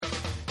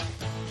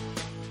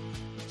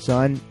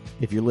Son,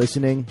 if you're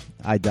listening,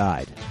 I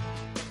died.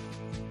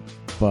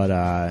 But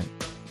I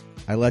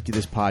left you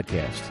this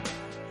podcast.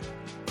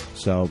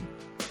 So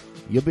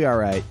you'll be all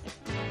right.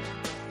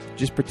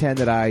 Just pretend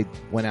that I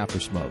went out for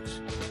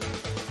smokes.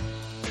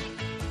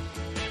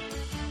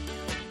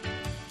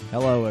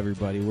 Hello,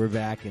 everybody. We're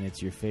back, and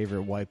it's your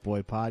favorite white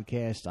boy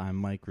podcast. I'm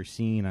Mike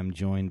Racine. I'm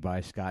joined by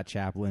Scott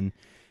Chaplin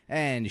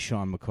and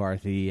Sean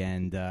McCarthy.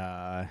 And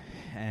yeah,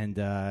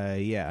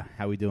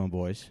 how we doing,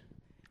 boys?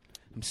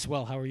 I'm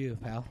swell. How are you,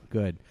 pal?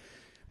 Good.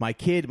 My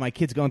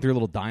kid's going through a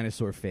little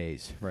dinosaur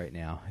phase right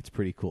now. It's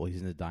pretty cool.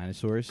 He's into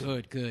dinosaurs.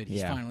 Good.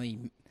 He's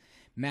finally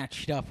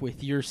matched up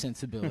with your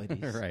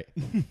sensibilities. Right.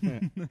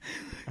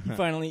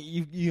 Finally,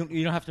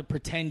 you don't have to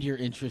pretend you're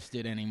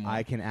interested anymore.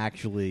 I can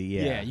actually,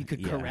 Yeah, you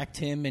could correct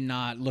him and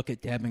not look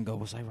at Deb and go,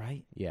 was I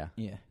right? Yeah.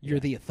 Yeah. You're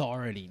the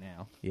authority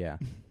now. Yeah.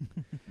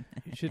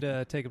 You should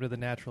take him to the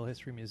Natural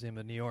History Museum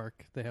in New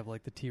York. They have,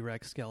 like, the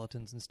T-Rex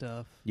skeletons and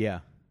stuff. Yeah.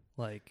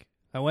 Like,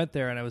 I went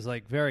there, and I was,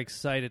 like, very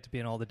excited to be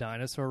in all the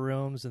dinosaur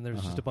rooms, and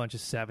there's just a bunch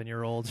of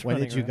 7-year-olds When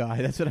running did you around.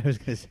 go? That's what I was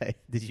going to say.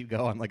 Did you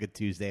go on, like, a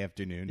Tuesday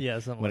afternoon? Yeah,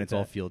 something when like it's that.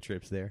 all field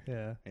trips there?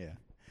 Yeah.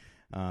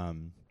 Yeah.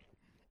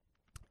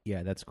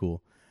 Yeah, that's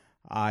cool.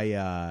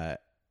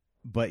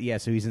 But yeah,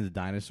 so he's into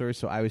dinosaurs.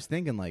 So I was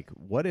thinking, like,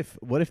 what if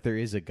there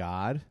is a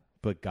God,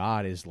 but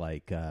God is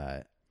like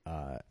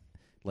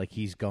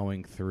he's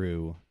going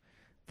through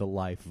the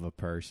life of a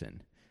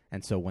person.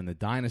 And so when the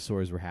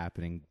dinosaurs were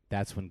happening,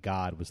 that's when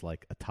God was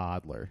like a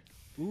toddler.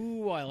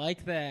 Ooh, I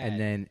like that.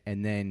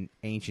 And then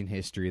ancient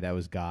history, that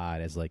was God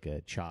as like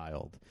a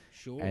child.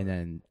 Sure. And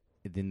then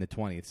in the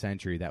 20th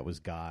century, that was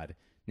God.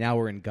 Now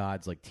we're in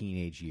God's like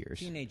teenage years.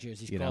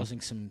 He's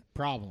causing some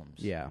problems.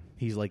 Yeah,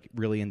 he's like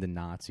really into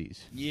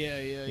Nazis. Yeah.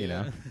 You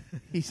know,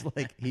 he's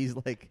like,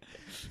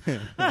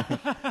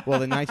 well,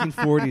 the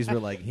 1940s were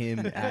like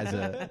him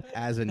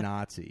as a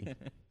Nazi,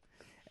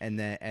 and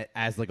then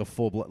as like a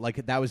full blood,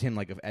 like that was him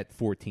like at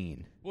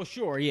 14. Well,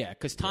 sure, yeah,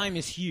 because time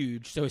is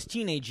huge. So his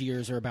teenage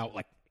years are about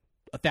like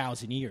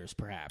 1,000 years,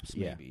 perhaps.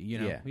 Maybe you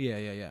know.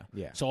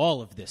 Yeah. So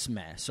all of this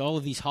mess, all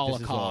of these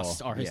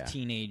holocausts are his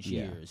teenage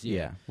years.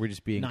 Yeah, we're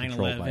just being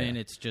controlled by 9/11.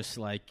 It's just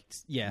like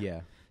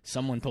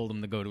someone told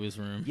him to go to his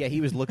room. Yeah,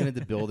 he was looking at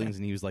the buildings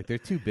and he was like, "They're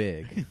too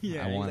big."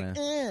 Yeah, I want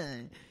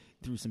to.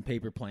 Threw some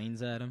paper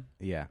planes at him.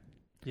 Yeah.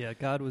 Yeah,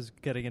 God was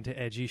getting into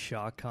edgy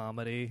shock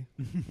comedy.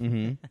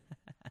 Mm-hmm.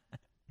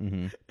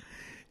 Mm-hmm.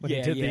 When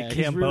he did the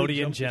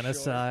Cambodian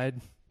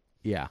genocide.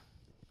 Yeah.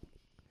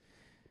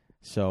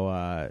 So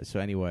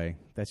anyway,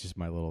 that's just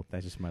my little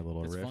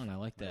riff. That's fun. I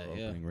like that.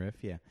 Opening riff,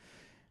 yeah.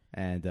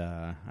 And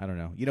I don't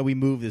know. You know, we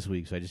moved this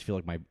week, so I just feel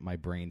like my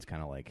brain's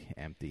kind of like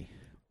empty.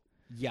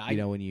 Yeah, you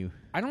know when you.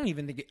 I don't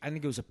even think. I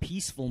think it was a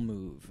peaceful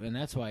move, and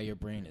that's why your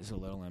brain is a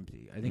little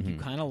empty. I think you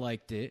kind of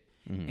liked it,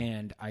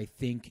 and I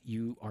think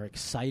you are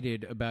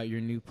excited about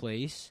your new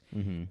place,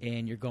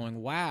 and you're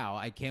going, "Wow,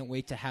 I can't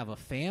wait to have a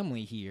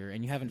family here."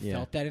 And you haven't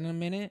felt that in a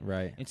minute,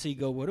 right? And so you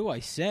go, "What do I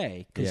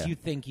say?" Because you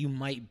think you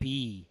might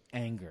be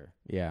anger,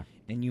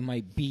 and you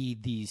might be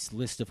these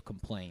list of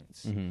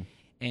complaints,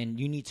 and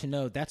you need to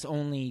know that's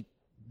only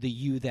the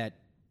you that.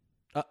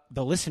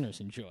 The listeners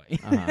enjoy.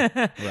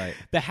 Right.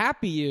 The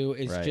happy you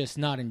is just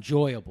not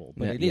enjoyable,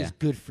 but it is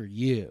good for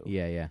you.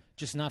 Yeah.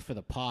 Just not for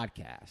the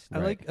podcast. I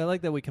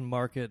like that we can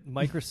market.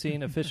 Mike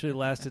Racine officially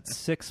lasted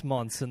 6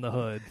 months in the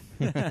hood.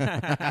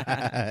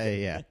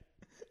 Yeah.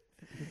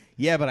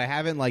 Yeah, but I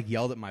haven't like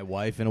yelled at my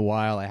wife in a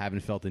while. I haven't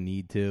felt the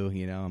need to.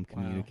 You know, I'm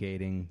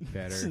communicating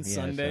better. Since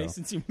Sunday,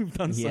 since you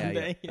moved on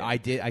Sunday. Yeah. I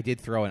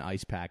did throw an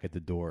ice pack at the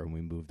door when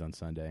we moved on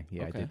Sunday.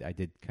 Yeah, okay. I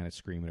did kind of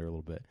scream at her a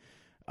little bit.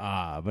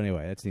 But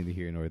anyway, that's neither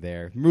here nor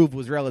there. Move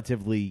was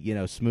relatively,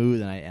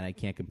 smooth, and I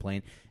can't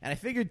complain. And I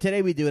figured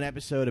today we'd do an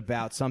episode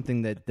about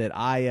something that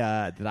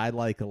I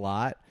like a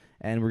lot,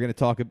 and we're gonna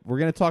talk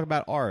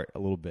about art a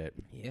little bit.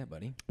 Yeah,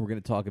 buddy. We're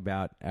gonna talk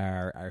about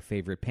our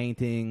favorite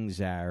paintings,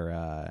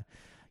 our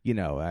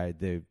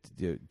the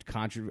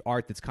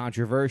art that's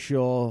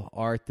controversial,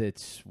 art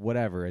that's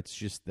whatever.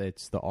 It's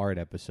the art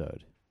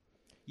episode.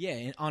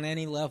 Yeah, on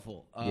any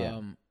level.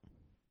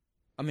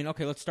 I mean,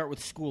 okay, let's start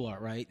with school art,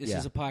 right? This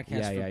is a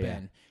podcast for Ben. Yeah.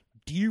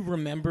 Do you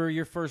remember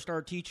your first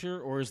art teacher,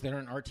 or is there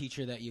an art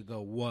teacher that you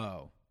go,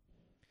 whoa?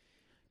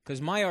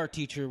 Because my art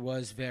teacher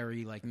was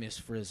very like Miss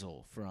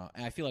Frizzle.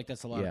 I feel like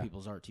that's a lot of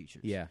people's art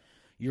teachers. Yeah.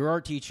 Your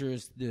art teacher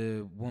is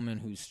the woman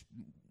whose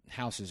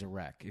house is a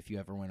wreck, if you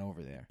ever went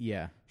over there.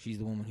 Yeah. She's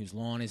the woman whose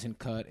lawn isn't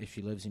cut if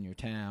she lives in your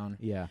town.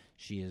 Yeah.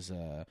 She is,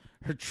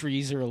 her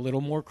trees are a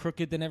little more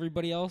crooked than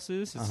everybody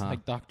else's. It's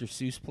like Dr.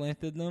 Seuss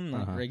planted them,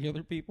 not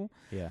regular people.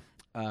 Yeah.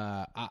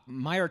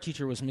 My art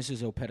teacher was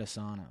Mrs.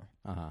 Opedasano.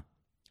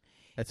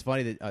 That's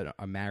funny that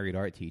a married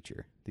art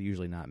teacher. They're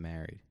usually not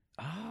married.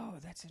 Oh,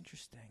 that's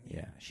interesting.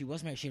 Yeah. She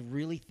was married.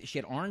 She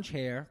had orange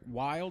hair,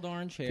 wild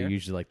orange hair. They're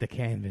usually like, the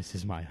canvas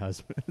is my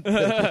husband.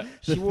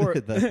 She wore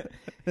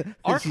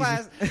our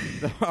class.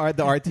 The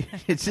art.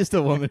 It's just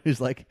a woman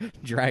who's like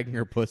dragging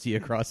her pussy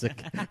across a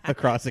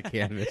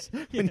canvas.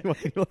 You're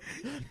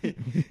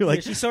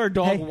like, she saw her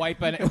dog wipe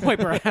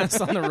her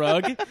ass on the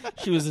rug.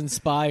 She was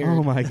inspired.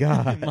 Oh my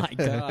god! My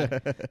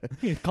god!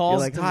 You're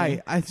like,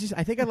 hi. I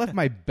think I left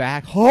my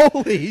back.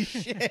 Holy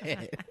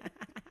shit!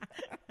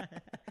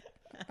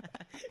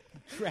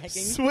 Dragging,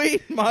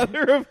 sweet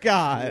mother of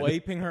God,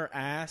 wiping her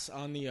ass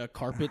on the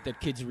carpet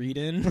that kids read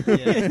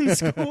in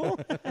school,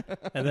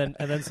 and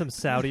then some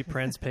Saudi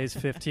prince pays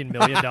 $15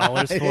 million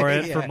for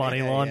it for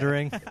money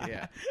laundering.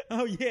 Yeah.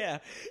 Oh yeah.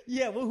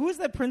 Well, who was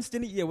that prince?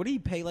 What did he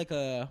pay?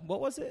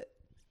 What was it?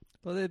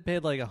 Well, they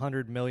paid like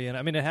 $100 million.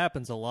 I mean, it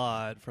happens a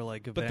lot for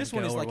like a But Van this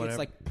one is Gogh or like whatever. it's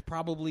like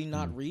probably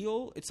not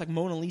real. It's like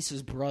Mona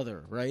Lisa's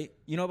brother, right?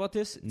 You know about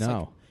this? It's No.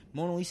 Like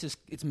Mona Lisa's.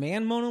 It's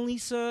Mona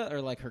Lisa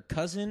or like her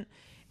cousin.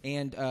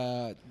 And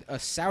a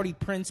Saudi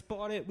prince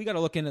bought it. We got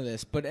to look into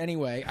this. But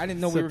anyway, I didn't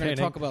know we were going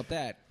to talk about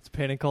that. It's a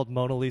painting called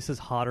Mona Lisa's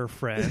hotter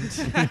friend.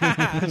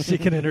 She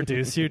can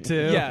introduce you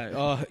to.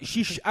 Yeah,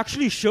 she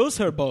actually shows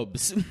her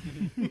bobs.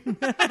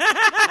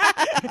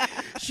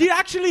 She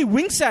actually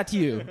winks at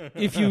you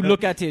if you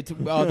look at it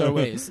other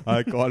ways.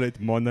 I call it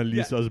Mona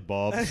Lisa's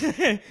Bob.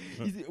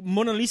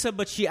 Mona Lisa,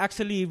 but she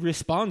actually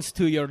responds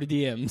to your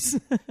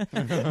DMs.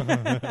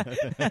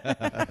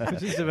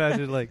 Just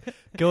imagine like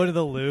going to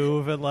the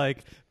Louvre and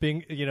like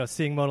being,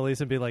 seeing Mona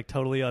Lisa and being like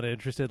totally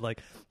uninterested.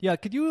 Like, yeah,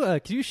 could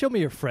you show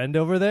me your friend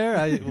over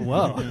there?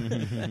 Whoa.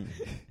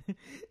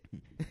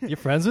 You're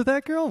friends with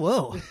that girl?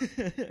 Whoa.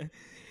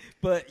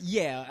 But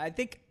yeah, I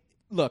think,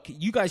 look,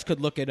 you guys could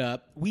look it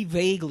up. We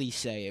vaguely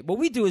say it. What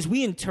we do is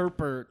we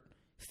interpret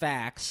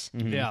facts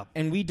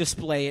and we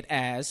display it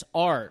as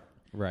art.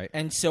 Right.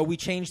 And so we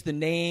change the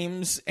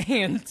names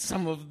and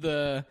some of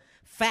the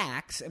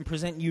facts and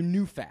present you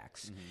new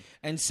facts. Mm-hmm.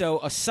 And so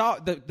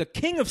the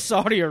king of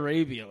Saudi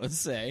Arabia, let's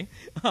say,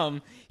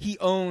 he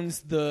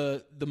owns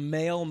the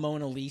male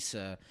Mona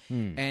Lisa,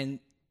 and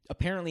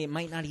apparently it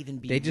might not even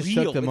be real. They just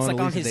took the Mona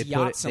like Lisa, on his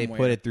yacht somewhere. They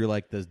put it through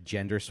like the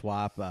gender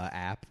swap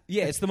app.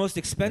 Yeah, it's the most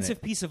expensive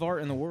piece of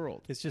art in the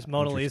world. It's just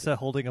Mona Lisa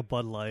holding a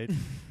Bud Light.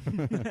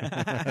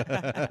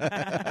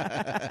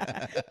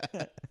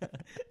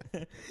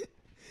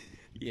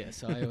 Yeah,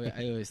 so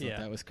I always thought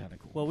that was kind of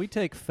cool. Well, we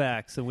take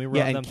facts and we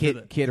run them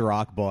through Kid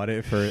Rock bought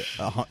it for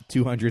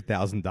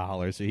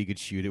 $200,000 so he could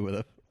shoot it with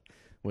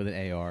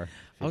an AR.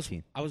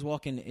 I was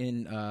walking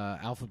in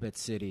Alphabet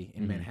City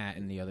in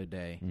Manhattan the other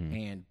day,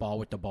 and Ball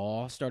with the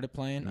Ball started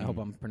playing. I hope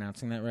I'm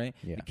pronouncing that right.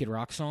 Yeah. The Kid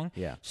Rock song.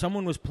 Yeah.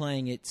 Someone was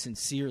playing it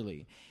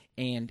sincerely,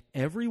 and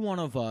every one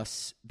of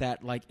us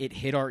that like it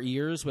hit our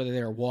ears, whether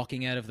they were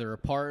walking out of their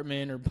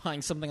apartment or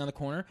buying something on the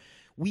corner,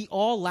 we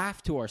all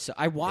laughed to ourselves.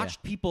 I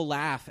watched people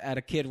laugh at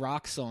a Kid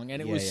Rock song,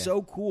 and it was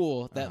so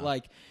cool that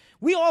like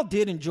we all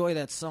did enjoy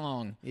that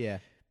song. Yeah.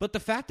 But the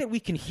fact that we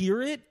can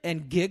hear it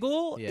and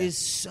giggle is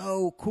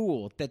so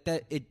cool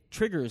that it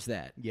triggers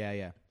that.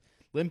 Yeah.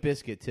 Limp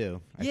Bizkit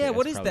too.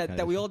 What is that?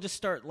 That we all just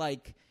start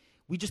like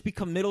we just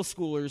become middle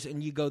schoolers,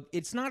 and you go,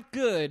 it's not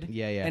good.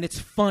 Yeah. And it's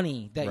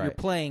funny that you're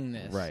playing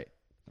this.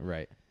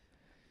 Right.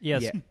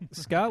 Yes,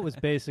 Scott was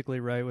basically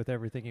right with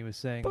everything he was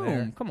saying. Boom!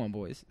 There. Come on,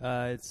 boys.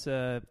 It's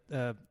a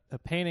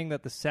painting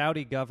that the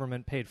Saudi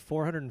government paid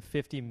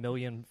 $450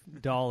 million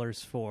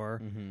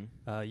for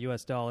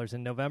U.S. dollars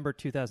in November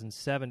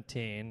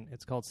 2017.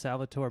 It's called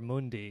Salvator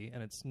Mundi,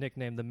 and it's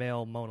nicknamed the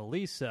male Mona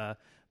Lisa.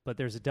 But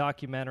there's a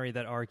documentary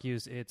that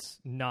argues it's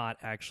not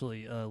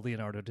actually a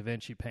Leonardo da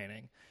Vinci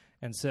painting,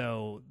 and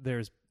so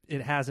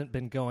it hasn't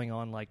been going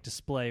on like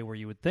display where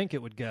you would think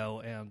it would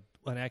go. And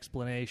an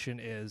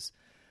explanation is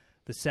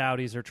the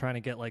Saudis are trying to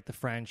get like the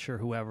French or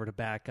whoever to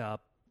back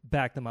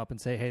them up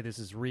and say, hey, this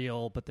is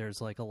real, but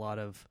there's like a lot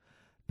of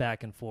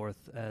back and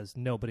forth as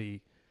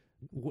nobody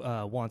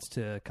wants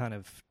to kind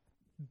of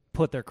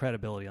put their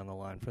credibility on the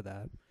line for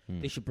that.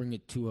 They should bring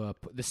it to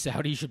the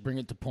Saudis should bring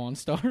it to Pawn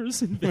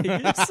Stars in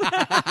Vegas.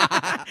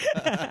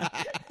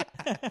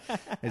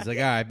 It's like,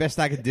 all right, best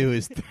I could do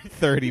is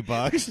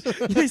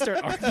 $30. They start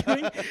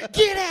arguing.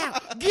 Get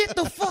out! Get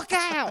the fuck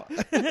out!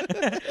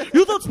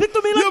 You don't speak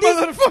to me like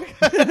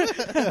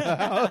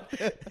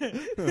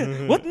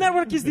this. What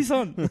network is this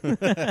on?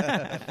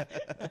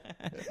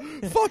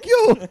 Fuck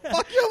you!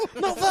 Fuck you!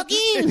 No, fuck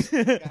you!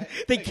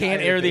 They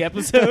can't air the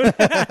episode.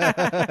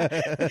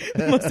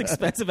 The most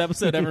expensive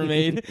episode ever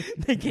made.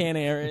 They can't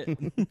air it.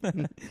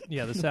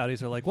 Yeah, the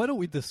Saudis are like, why don't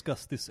we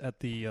discuss this at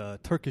the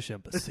Turkish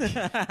embassy?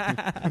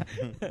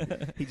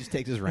 He just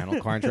takes his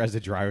rental car and tries to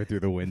drive it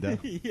through the window.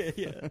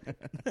 Yeah.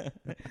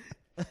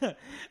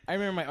 I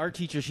remember my art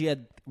teacher, she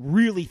had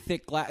really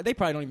thick glasses. They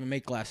probably don't even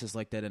make glasses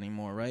like that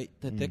anymore, right?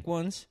 The thick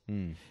ones.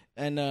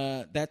 And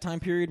that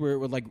time period where it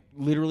would like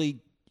literally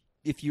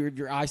if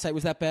your eyesight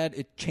was that bad,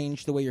 it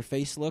changed the way your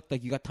face looked.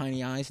 Like, you got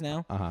tiny eyes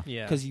now.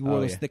 Yeah. Because you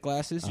wore those thick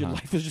glasses. Your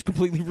life was just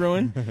completely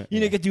ruined. You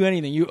didn't get to do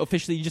anything. You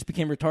just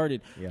became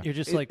retarded. Yeah. You're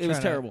just it was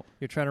terrible.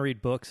 You're trying to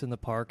read books in the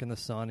park in the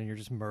sun, and you're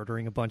just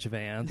murdering a bunch of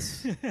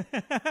ants.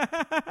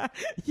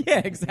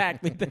 Yeah,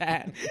 exactly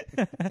that.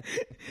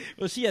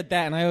 Well, she had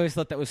that, and I always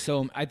thought that was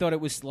so... I thought it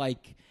was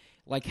like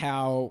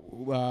how...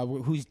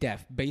 who's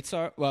deaf?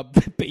 Batesart? Well,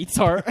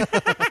 Batesart.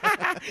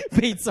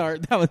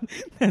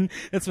 Batesart.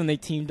 That's when they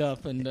teamed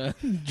up and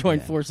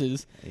joined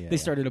forces. They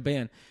started a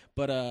band.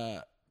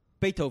 But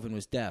Beethoven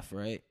was deaf,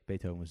 right?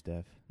 Beethoven was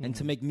deaf. And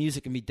to make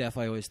music and be deaf,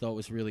 I always thought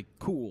was really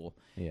cool.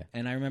 Yeah.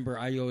 And I remember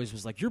I always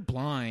was like, you're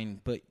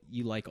blind, but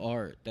you like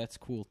art. That's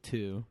cool,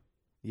 too.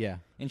 Yeah.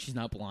 And she's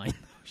not blind.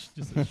 She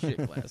just has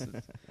shit glasses.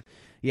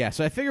 Yeah,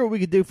 so I figure what we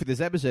could do for this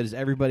episode is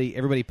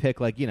everybody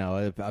pick, like, you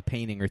know, a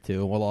painting or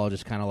two, and we'll all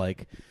just kind of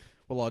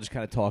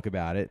talk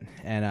about it.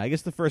 And I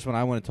guess the first one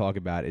I want to talk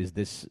about is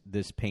this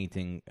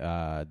painting,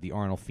 the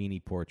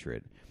Arnolfini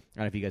portrait. I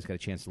don't know if you guys got a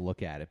chance to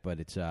look at it, but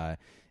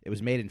it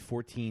was made in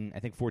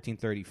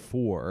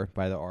 1434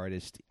 by the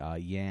artist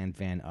Jan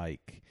van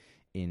Eyck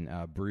in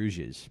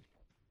Bruges.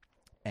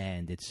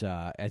 And if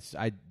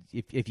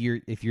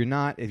you're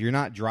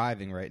not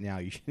driving right now,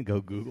 you should go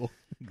Google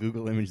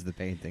image the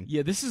painting.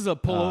 Yeah, this is a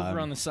pull over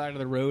on the side of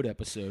the road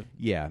episode.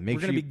 Yeah, we're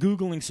going to be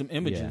Googling some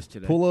images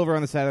today. Pull over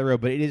on the side of the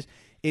road, but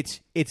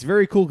it's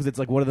very cool because it's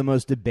like one of the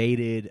most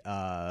debated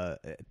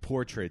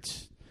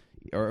portraits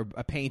or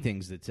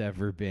paintings that's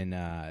ever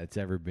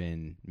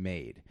been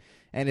made.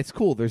 And it's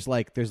cool. There's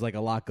like a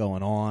lot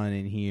going on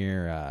in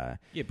here.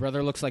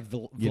 Brother looks like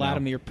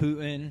Vladimir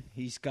Putin.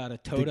 He's got a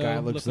Toto. The guy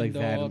looks like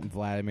dog.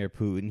 Vladimir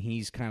Putin.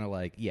 He's kind of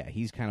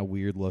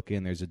weird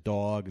looking. There's a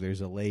dog.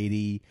 There's a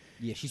lady.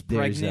 Yeah, she's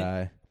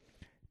pregnant.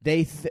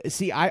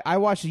 I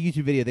watched a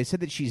YouTube video. They said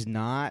that she's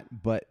not,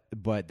 but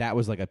that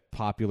was like a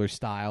popular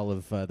style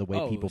of the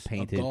way people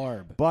painted. A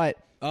garb. But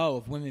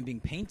of women being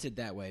painted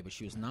that way, but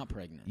she was not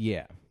pregnant.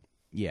 Yeah.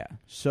 Yeah.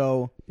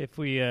 So if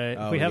we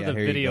have the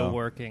video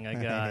working, I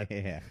got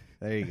yeah.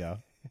 There you go.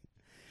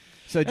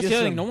 So that's just the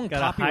other thing. No one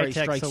copyright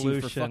strikes solution.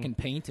 you for fucking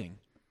painting.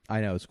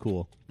 I know, it's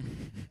cool.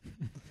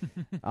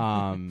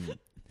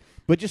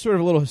 But just sort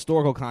of a little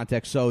historical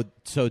context. So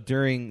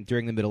during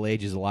the Middle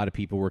Ages, a lot of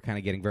people were kind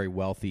of getting very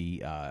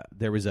wealthy.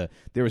 There was a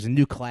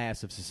new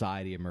class of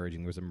society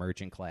emerging. There was a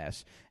merchant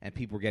class, and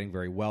people were getting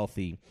very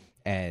wealthy.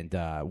 And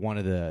one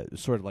of the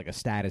sort of like a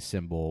status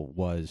symbol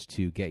was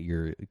to get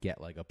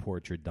like a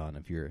portrait done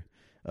of your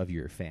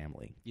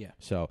family. Yeah.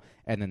 So,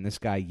 and then this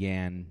guy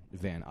Jan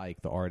van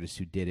Eyck, the artist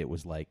who did it,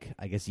 was like,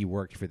 I guess he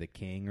worked for the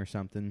king or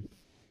something,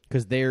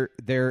 because they're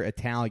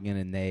Italian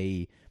and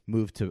they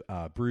moved to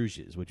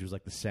Bruges, which was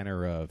like the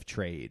center of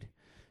trade.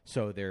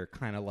 So they're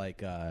kind of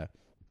like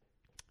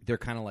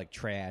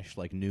trash,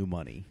 like new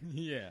money.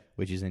 Yeah.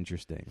 Which is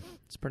interesting.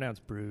 It's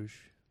pronounced Bruges.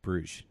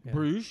 Bruges. Yeah.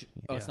 Bruges?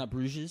 Oh, Yeah. It's not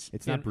Bruges?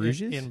 It's not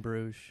Bruges? In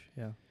Bruges,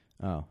 yeah.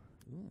 Oh.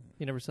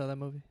 You never saw that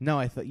movie? No,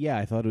 I thought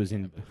it was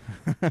in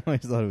I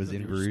always thought it was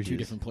in Bruges. Two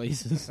different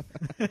places.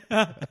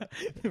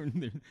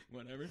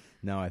 Whatever.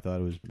 No, I thought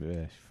it was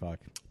fuck.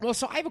 Well,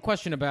 so I have a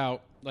question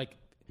about like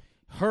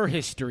her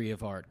history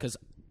of art, because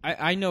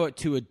I know it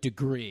to a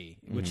degree,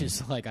 which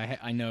is like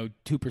I know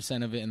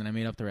 2% of it, and then I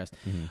made up the rest.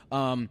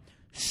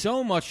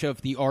 So much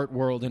of the art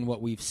world and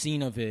what we've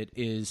seen of it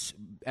is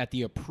at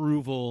the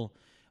approval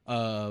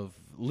of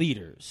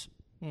leaders.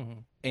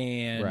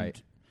 And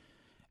right.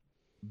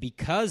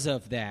 Because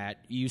of that,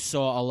 you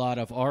saw a lot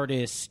of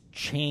artists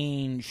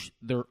change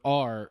their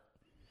art.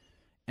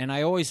 And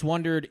I always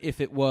wondered if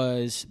it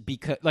was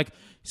because, like,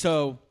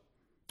 so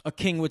a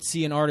king would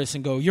see an artist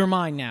and go, "You're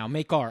mine now,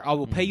 make art. I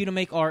will pay you to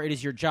make art. It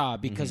is your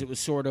job," because it was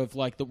sort of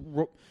like the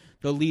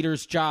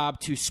leader's job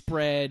to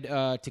spread,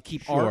 to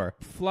keep art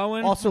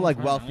flowing. Also,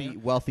 like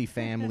wealthy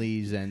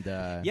families and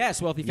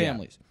yes, wealthy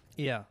families.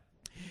 Yeah.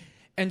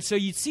 And so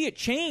you'd see it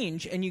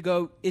change, and you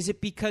go, "Is it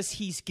because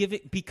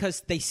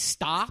because they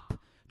stop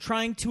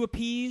trying to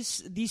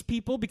appease these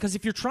people?" Because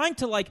if you're trying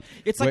to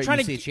it's like trying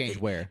to see it change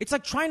where it's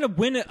like trying to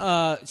win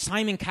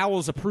Simon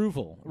Cowell's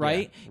approval,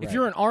 right? Yeah, if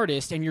you're an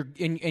artist and you're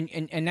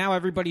and now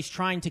everybody's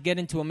trying to get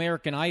into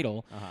American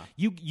Idol,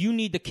 you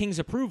need the king's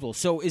approval.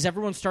 So is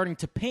everyone starting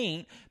to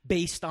paint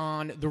based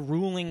on the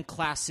ruling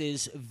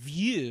class's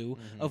view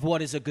of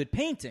what is a good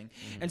painting?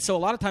 And so a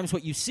lot of times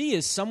what you see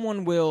is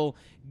someone will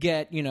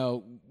get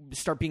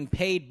start being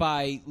paid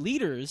by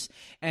leaders,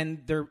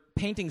 and their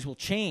paintings will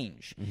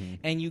change.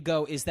 And you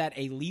go, is that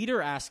a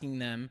leader asking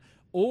them,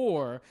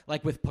 or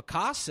like with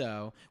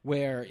Picasso,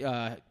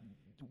 where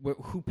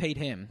who paid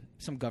him?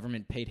 Some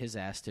government paid his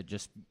ass to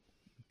just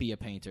be a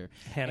painter.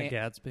 Hannah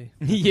Gadsby.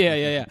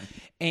 Yeah.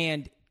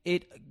 And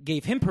it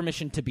gave him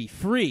permission to be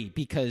free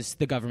because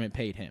the government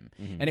paid him.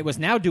 And it was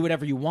now do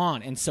whatever you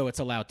want, and so it's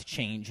allowed to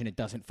change, and it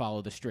doesn't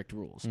follow the strict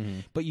rules.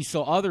 But you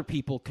saw other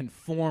people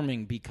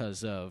conforming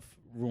because of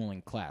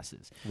ruling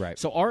classes. Right.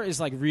 So art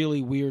is like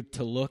really weird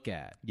to look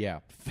at. Yeah.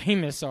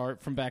 Famous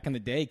art from back in the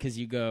day, because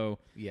you go,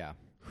 yeah,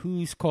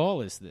 whose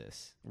call is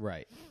this?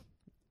 Right.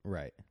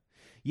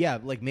 Yeah,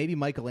 like maybe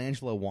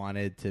Michelangelo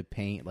wanted to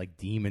paint like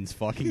demons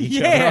fucking each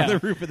other on the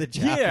roof of the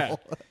chapel. Yeah.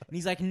 And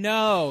he's like,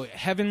 no,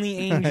 heavenly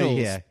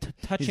angels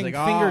touching like,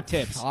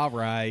 fingertips. All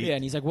right. Yeah,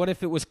 and he's like, what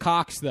if it was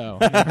cocks, though?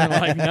 And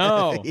they're like,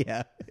 no.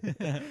 Yeah.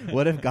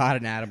 What if God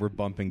and Adam were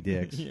bumping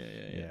dicks?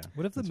 Yeah.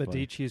 What if the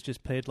Medicis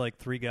just paid like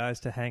 3 guys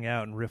to hang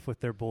out and riff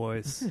with their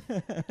boys?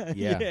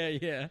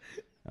 Yeah.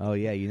 Oh,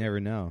 yeah, you never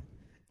know.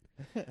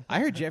 I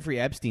heard Jeffrey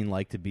Epstein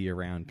liked to be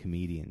around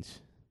comedians.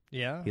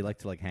 Yeah? He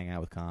liked to, like, hang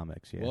out with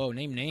comics. Yeah. Whoa,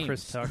 name names.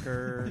 Chris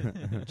Tucker,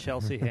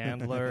 Chelsea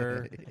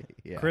Handler.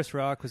 Yeah. Chris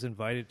Rock was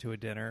invited to a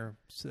dinner.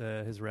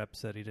 His rep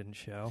said he didn't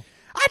show.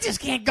 I just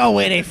can't go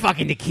where they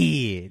fucking the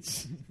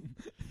kids.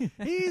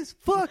 He's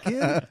fucking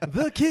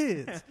the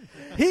kids.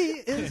 He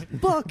is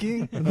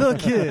fucking the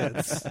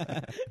kids.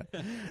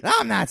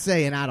 I'm not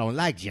saying I don't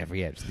like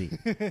Jeffrey Epstein,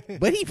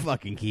 but he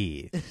fucking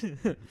kids.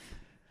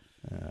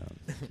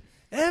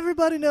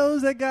 Everybody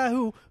knows that guy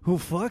who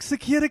fucks the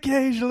kid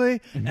occasionally,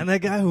 and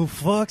that guy who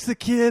fucks the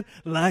kid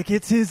like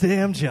it's his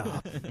damn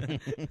job.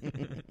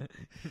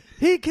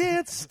 He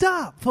can't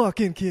stop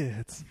fucking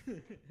kids.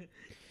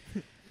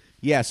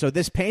 Yeah, so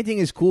this painting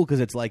is cool because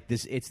it's like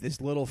this. It's this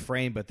little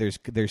frame, but there's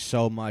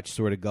so much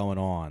sort of going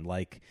on.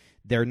 Like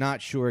they're not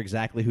sure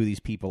exactly who these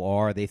people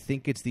are. They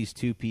think it's these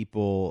 2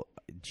 people,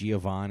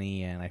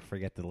 Giovanni and I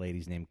forget the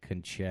lady's name,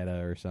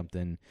 Conchetta or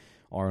something,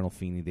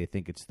 Arnolfini. They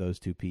think it's those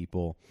 2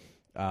 people.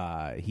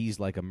 He's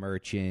like a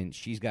merchant.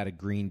 She's got a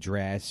green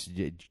dress.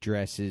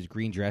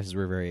 Green dresses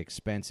were very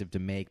expensive to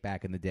make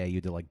back in the day. You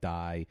had to like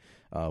dye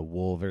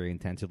wool very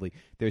intensively.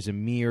 There's a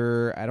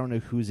mirror. I don't know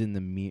who's in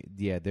the mirror.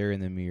 Yeah, they're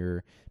in the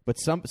mirror, but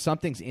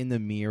something's in the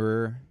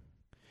mirror.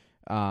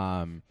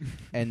 And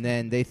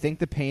then they think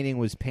the painting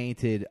was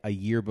painted a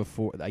year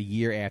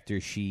after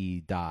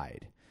she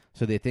died.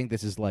 So they think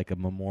this is like a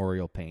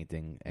memorial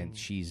painting, and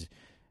she's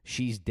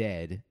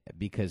dead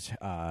because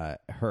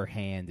her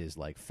hand is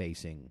like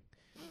facing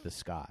the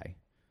sky,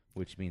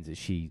 which means that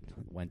she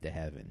went to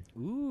heaven.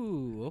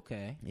 Ooh,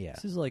 okay. Yeah.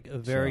 This is like a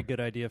very good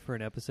idea for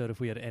an episode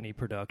if we had any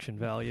production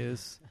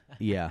values.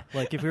 Yeah.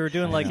 Like if we were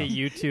doing like a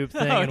YouTube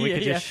thing and we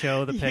could just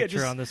show the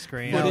picture on the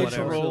screen or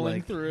whatever.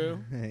 Rolling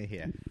through.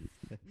 Yeah.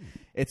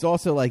 It's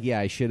also like,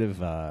 I should have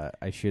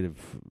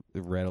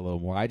read a little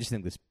more. I just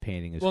think this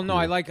painting is well, cool. no,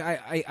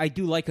 I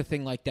do like a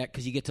thing like that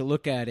because you get to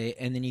look at it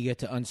and then you get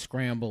to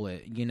unscramble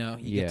it. You know,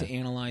 you get to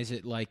analyze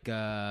it like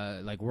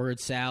word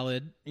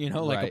salad. You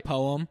know, like a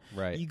poem.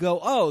 Right. You go,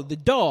 oh, the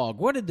dog.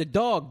 What did the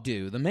dog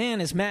do? The man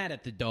is mad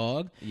at the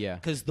dog. Yeah.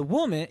 Because the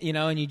woman, you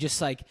know, and you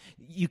just like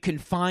you can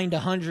find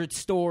 100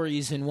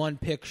 stories in one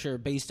picture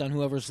based on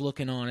whoever's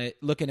looking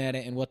at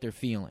it, and what they're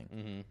feeling.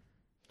 Mm-hmm.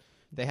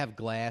 They have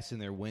glass in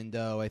their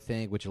window, I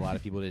think, which a lot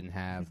of people didn't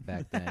have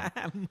back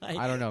then.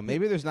 I don't know.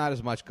 Maybe there's not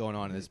as much going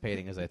on in this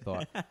painting as I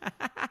thought.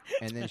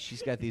 And then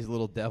she's got these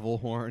little devil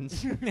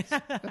horns.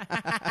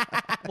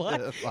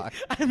 What?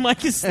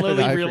 Mike is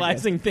slowly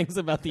realizing things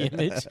about the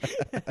image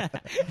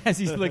as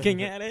he's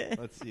looking at it.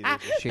 Let's see.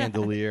 There's a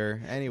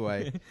chandelier.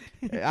 Anyway,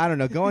 I don't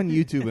know. Go on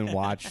YouTube and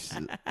watch.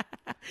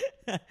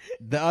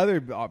 The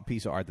other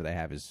piece of art that I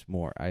have is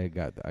more. I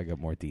got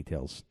more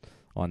details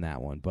on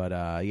that one, but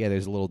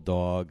there's a little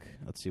dog.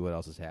 Let's see what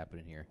else is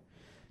happening here.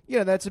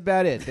 Yeah, that's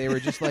about it. They were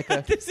just like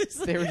a.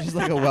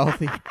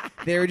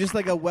 They're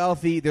like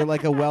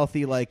a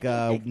wealthy like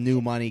new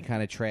money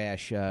kind of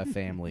trash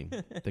family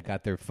that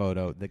got their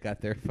photo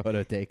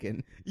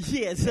taken.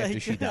 Yeah, it's after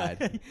like, she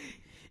died.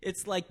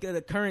 It's like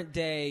the current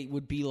day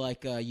would be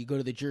like you go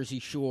to the Jersey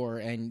Shore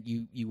and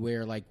you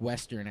wear like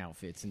Western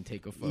outfits and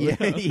take a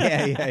photo.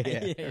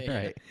 Yeah.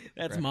 Right.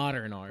 That's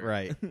modern art.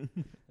 Right.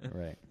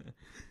 Right.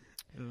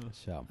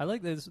 So I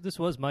like this. This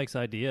was Mike's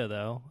idea,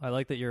 though. I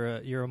like that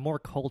you're a more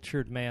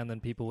cultured man than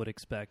people would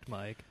expect,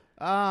 Mike.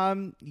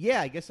 I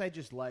guess I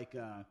just like.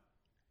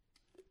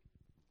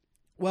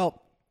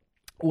 Well,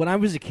 when I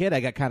was a kid, I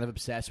got kind of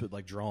obsessed with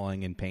like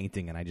drawing and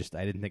painting, and I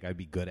didn't think I'd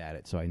be good at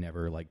it, so I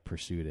never like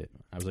pursued it.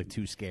 I was like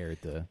too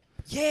scared to.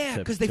 Yeah,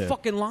 because they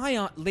fucking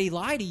lie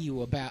to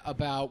you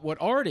about what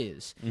art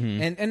is,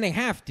 and they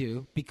have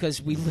to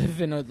because we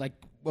live in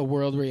a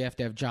world where you have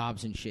to have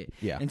jobs and shit.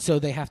 Yeah. And so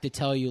they have to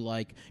tell you,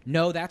 like,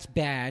 no, that's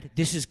bad.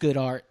 This is good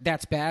art.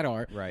 That's bad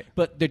art. Right.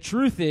 But the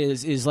truth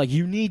is like,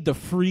 you need the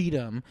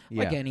freedom,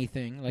 like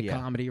anything, like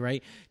comedy,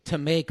 right, to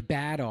make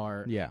bad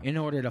art in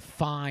order to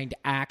find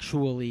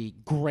actually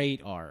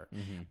great art.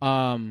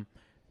 Mm-hmm.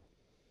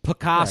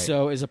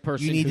 Picasso is a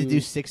person you need who, to do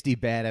 60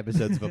 bad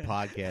episodes of a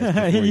podcast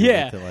before you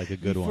get to like a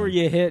good one. Before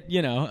you hit, a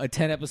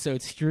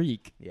 10-episode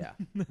streak. Yeah.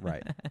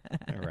 Right.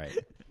 Right.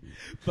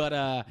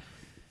 But,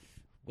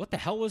 what the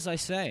hell was I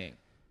saying?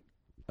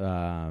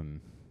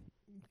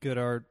 Good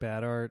art,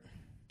 bad art.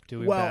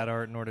 Doing bad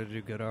art in order to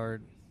do good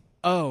art.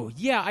 Oh,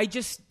 yeah, I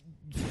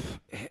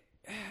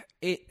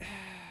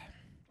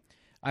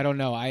don't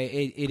know.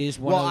 It is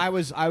one. Well, I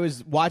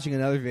was watching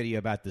another video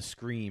about The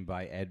Scream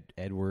by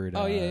Edward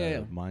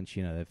Munch,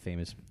 the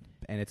famous,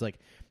 and it's like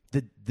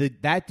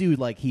that dude,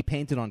 like, he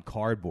painted on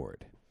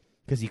cardboard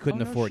because he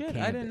couldn't afford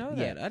canvas. I didn't know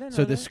that. I didn't know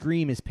so that. The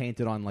Scream is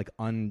painted on like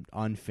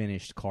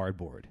unfinished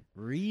cardboard.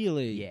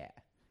 Really? Yeah.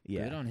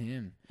 Yeah. Good on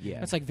him. Yeah.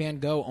 That's like Van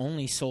Gogh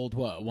only sold,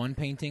 what, one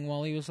painting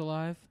while he was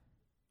alive?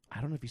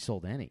 I don't know if he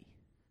sold any.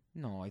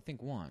 No, I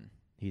think one.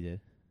 He did.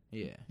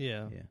 Yeah.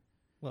 Yeah.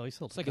 Well, he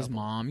sold. It's like his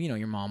mom. You know,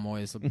 your mom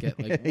always will get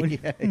like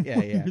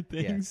yeah.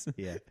 things.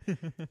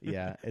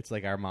 Yeah. It's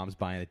like our mom's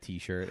buying a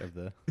T-shirt of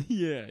the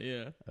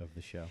of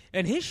the show.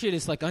 And his shit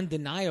is like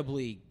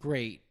undeniably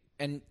great,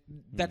 and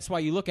that's why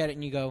you look at it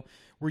and you go,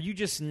 "Were you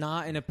just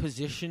not in a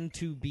position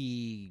to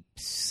be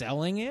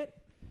selling it?"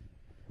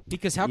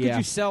 Because how could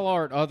you sell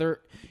art? A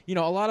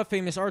lot of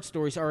famous art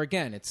stories are,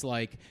 again, it's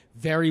like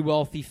very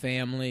wealthy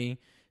family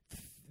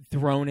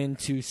thrown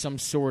into some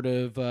sort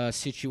of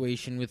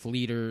situation with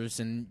leaders,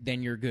 and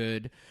then you're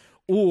good.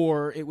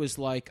 Or it was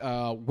like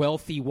a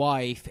wealthy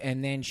wife,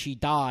 and then she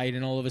died,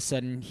 and all of a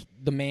sudden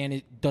the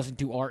man doesn't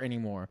do art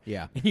anymore.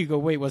 Yeah. And you go,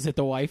 wait, was it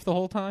the wife the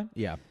whole time?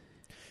 Yeah.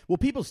 Well,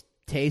 people's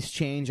tastes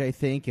change, I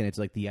think, and it's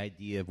like the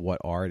idea of what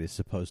art is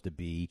supposed to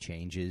be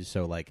changes.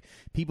 So, like,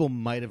 people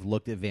might have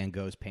looked at Van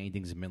Gogh's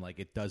paintings and been like,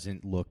 it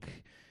doesn't look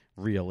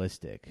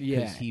realistic.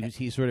 Yeah.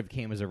 He sort of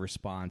came as a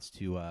response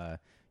to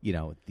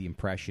the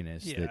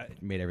Impressionists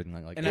that made everything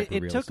like and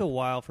it took a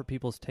while for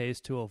people's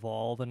taste to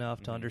evolve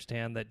enough to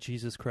understand that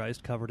Jesus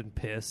Christ covered in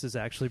piss is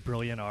actually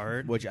brilliant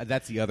art. Which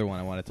that's the other one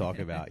I want to talk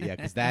about. Yeah,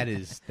 because that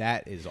is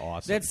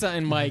awesome. That's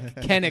something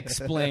Mike can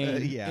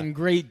explain in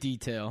great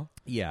detail.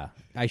 Yeah,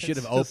 I should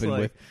have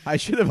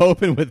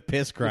opened with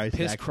Piss Christ.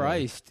 Piss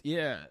Christ.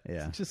 Yeah.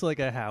 It's just like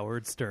a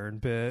Howard Stern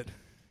bit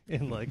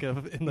in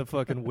the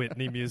fucking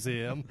Whitney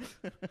Museum.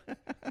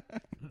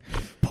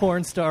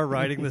 Porn star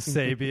riding the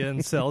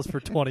Sabian sells for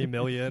 $20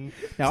 million.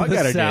 Now I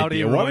got an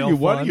idea. Why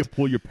don't you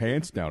pull your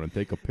pants down and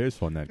take a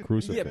piss on that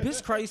crucifix? Yeah,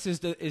 Piss Christ is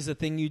the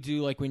thing you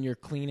do like when you're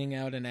cleaning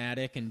out an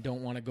attic and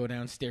don't want to go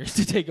downstairs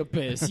to take a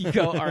piss. You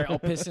go, all right, I'll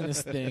piss in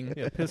this thing.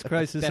 Yeah, Piss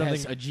Christ is that something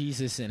has a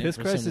Jesus in it. Piss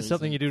Christ is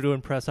something you do to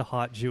impress a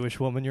hot Jewish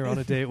woman you're on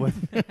a date with.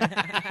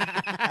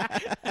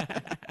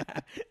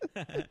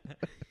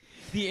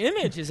 The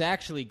image is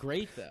actually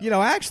great,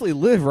 though. I actually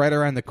live right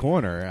around the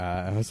corner.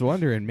 I was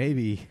wondering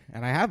maybe,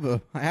 and I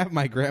have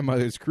my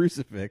grandmother's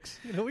crucifix.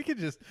 We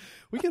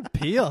could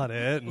pee on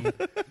it, and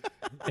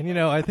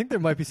I think there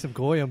might be some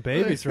Goyim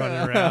babies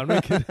running around.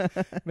 We could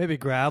maybe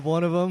grab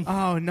one of them.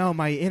 Oh no,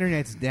 my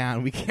internet's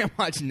down. We can't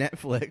watch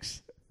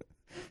Netflix.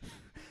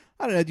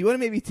 I don't know. Do you want to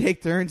maybe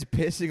take turns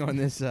pissing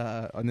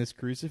on this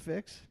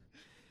crucifix?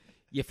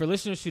 Yeah, for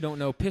listeners who don't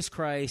know, Piss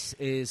Christ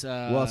is.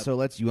 Well, so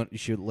let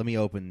me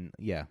open.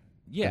 Yeah.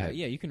 Yeah,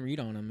 you can read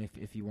on them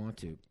if you want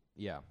to.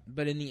 Yeah.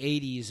 But in the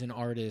 80s, an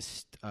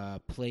artist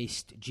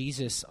placed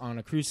Jesus on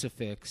a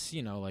crucifix,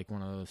 like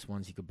one of those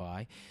ones you could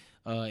buy,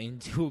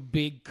 into a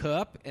big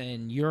cup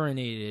and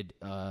urinated,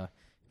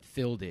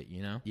 filled it,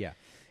 Yeah.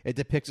 It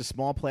depicts a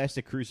small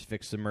plastic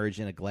crucifix submerged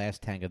in a glass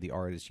tank of the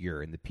artist's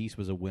urine. The piece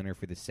was a winner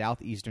for the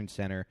Southeastern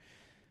Center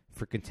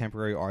for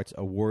Contemporary Arts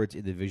Awards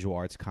in the Visual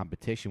Arts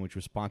Competition, which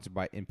was sponsored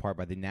in part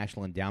by the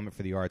National Endowment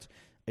for the Arts,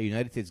 a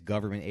United States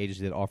government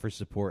agency that offers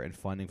support and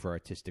funding for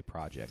artistic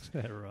projects.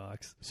 That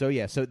rocks. So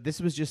this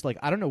was just like,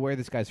 I don't know where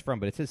this guy's from,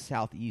 but it says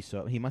Southeast,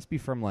 so he must be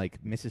from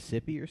like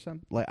Mississippi or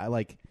something.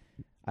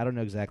 I don't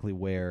know exactly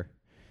where,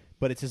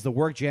 but it says the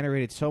work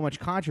generated so much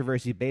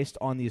controversy based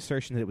on the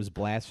assertion that it was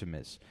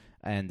blasphemous,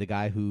 and the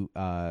guy who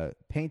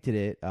painted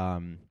it,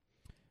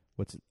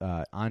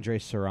 Andre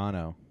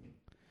Serrano.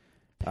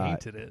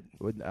 Painted it.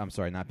 I'm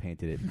sorry, not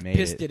painted it. Made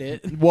Pissed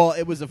it. Well,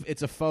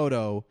 it's a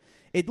photo.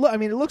 It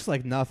looks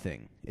like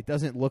nothing. It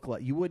doesn't look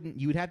like they would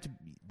have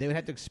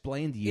to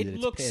explain to you that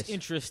it's looks piss.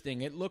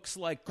 interesting. It looks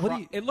like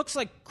it looks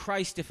like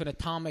Christ if an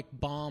atomic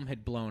bomb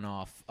had blown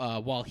off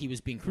while he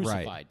was being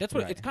crucified. Right. That's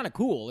what it's kind of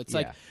cool. It's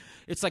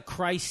like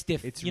Christ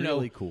if it's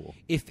really cool.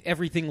 If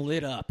everything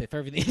lit up,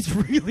 it's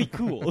really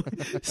cool.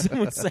 Some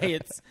would say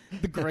it's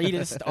the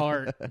greatest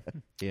art.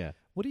 Yeah.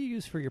 What do you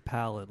use for your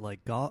palette?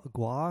 Like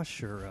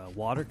gouache or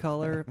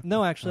watercolor?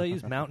 No, actually, I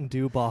use Mountain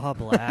Dew Baja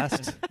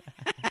Blast.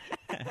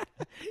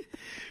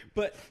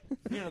 But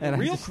the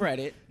real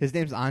credit. His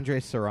name's Andre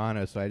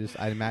Serrano, so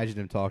I imagined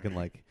him talking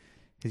like,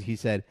 because he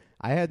said,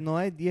 "I had no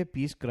idea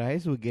Peace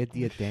Christ would get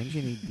the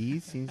attention he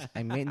did, since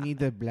I meant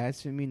neither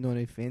blasphemy nor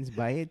offense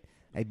by it.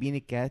 I've been a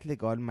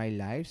Catholic all my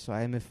life, so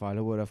I am a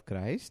follower of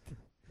Christ.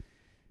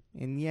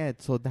 And yeah,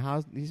 so the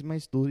house, this is my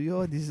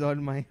studio. This is all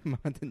my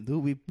Mountain Dew.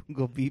 We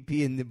go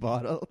pee in the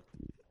bottle."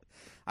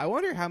 I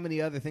wonder how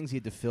many other things he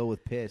had to fill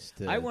with piss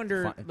to. I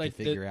wonder, to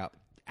figure out.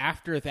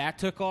 After that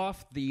took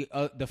off, the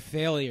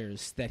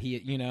failures that he,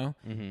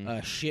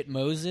 shit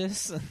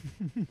Moses,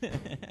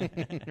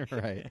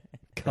 right?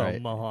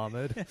 Come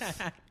Muhammad,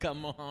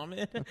 come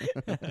Muhammad.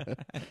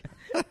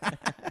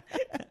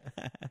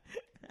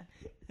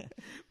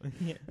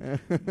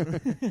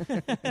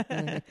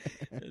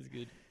 That's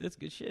good. That's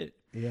good shit.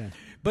 Yeah.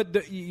 But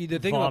the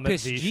thing about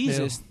Piss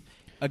Jesus,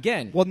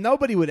 again. Well,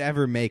 nobody would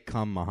ever make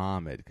Come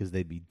Muhammad because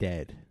they'd be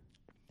dead.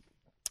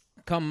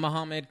 Come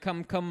Muhammad,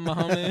 come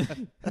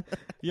Muhammad,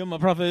 you're my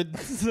prophet.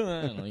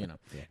 Yeah.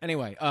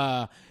 Anyway,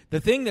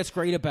 the thing that's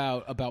great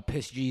about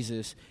Piss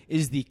Jesus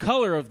is the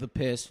color of the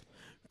piss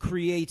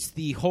creates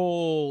the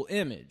whole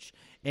image,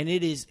 and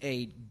it is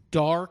a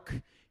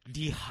dark,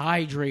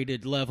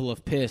 dehydrated level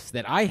of piss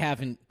that I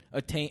haven't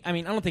attained. I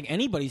mean, I don't think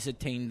anybody's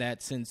attained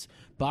that since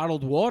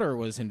bottled water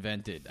was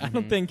invented. I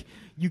don't think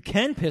you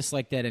can piss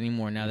like that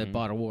anymore now that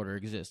bottled water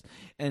exists.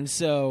 And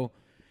so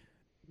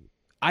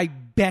I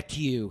bet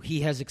you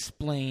he has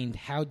explained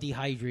how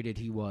dehydrated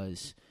he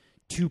was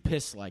to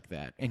piss like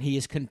that. And he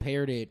has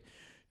compared it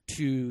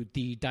to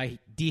the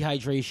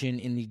dehydration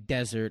in the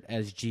desert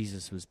as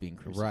Jesus was being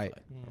crucified.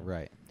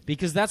 Right.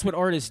 Because that's what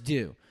artists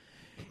do.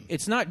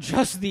 It's not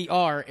just the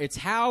art. It's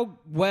how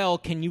well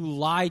can you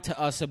lie to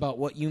us about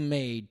what you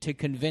made to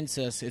convince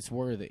us it's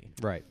worthy.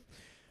 Right.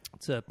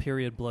 It's a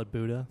period blood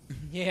Buddha.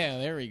 Yeah,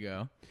 there we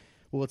go.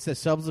 Well, it says,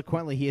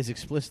 subsequently, he has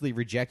explicitly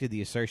rejected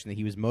the assertion that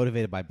he was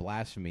motivated by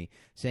blasphemy,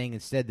 saying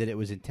instead that it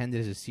was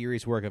intended as a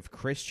serious work of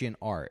Christian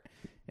art.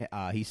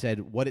 He said,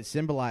 what he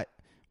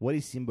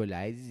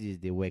symbolizes is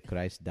the way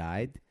Christ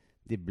died.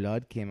 The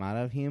blood came out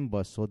of him,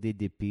 but so did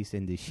the piss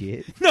and the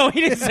shit. No,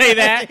 he didn't say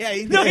that. Yeah,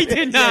 he no, did. he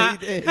did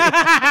not.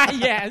 Yeah,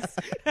 Yes.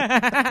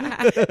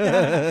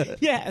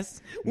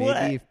 Yes.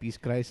 Maybe if peace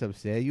Christ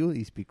upset you,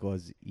 it's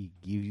because he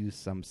gives you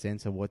some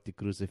sense of what the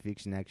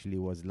crucifixion actually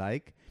was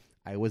like.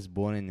 I was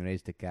born and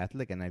raised a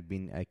Catholic, and I've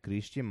been a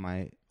Christian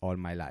all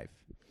my life.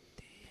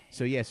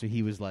 So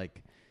he was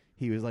like,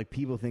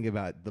 people think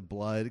about the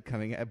blood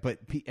coming out, but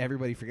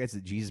everybody forgets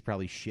that Jesus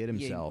probably shit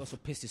himself. Yeah, he also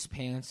pissed his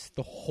pants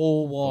the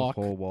whole walk.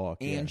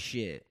 yeah. And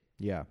shit.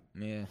 Yeah.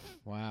 Yeah.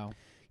 Wow.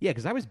 Yeah,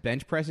 because I was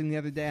bench pressing the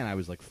other day, and I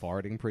was like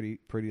farting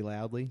pretty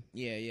loudly.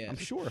 Yeah. I'm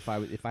sure if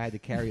I had to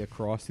carry a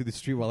cross through the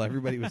street while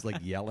everybody was like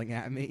yelling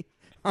at me,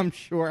 I'm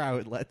sure I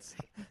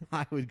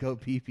would go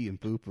pee pee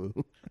and poo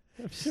poo.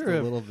 I'm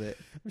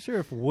sure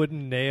if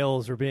wooden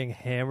nails were being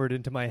hammered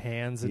into my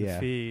hands and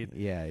feet.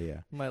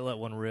 Yeah. Might let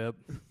one rip.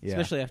 Yeah.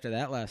 Especially after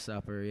that Last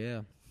Supper,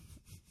 yeah.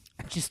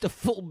 Just a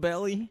full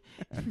belly.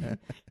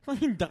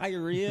 Fucking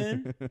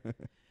diarrhea.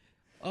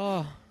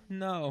 Oh,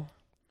 no.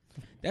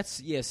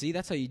 That's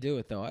how you do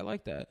it, though. I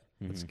like that.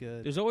 That's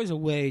good. There's always a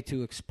way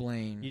to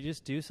explain. You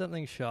just do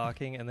something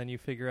shocking, and then you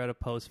figure out a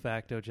post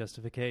facto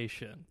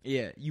justification.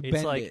 Yeah,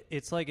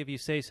 It's like if you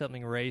say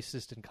something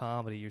racist in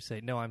comedy, you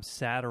say, no, I'm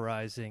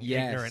satirizing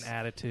ignorant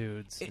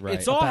attitudes.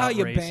 It's all how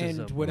you racism.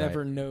 bend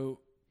whatever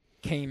note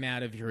came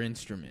out of your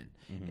instrument.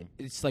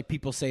 It's like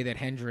people say that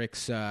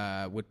Hendrix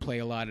would play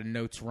a lot of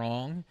notes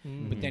wrong,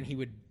 but then he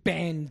would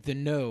bend the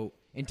note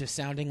into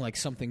sounding like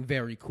something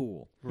very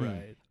cool.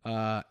 Right.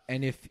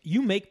 And if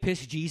you make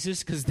piss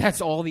Jesus, because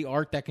that's all the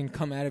art that can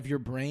come out of your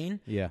brain,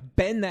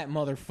 bend that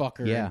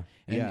motherfucker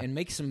and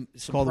make some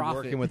called profit.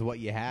 Working with what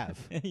you have.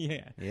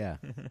 Yeah.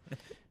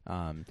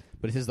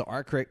 But it says the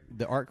art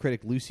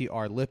critic Lucy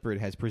R. Lippard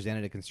has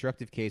presented a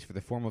constructive case for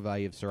the formal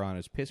value of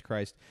Serrano's Piss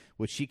Christ,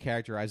 which she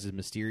characterizes as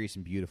mysterious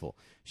and beautiful.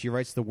 She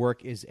writes the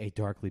work is a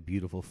darkly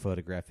beautiful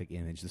photographic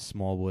image. The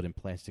small wood and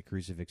plastic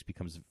crucifix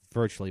becomes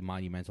virtually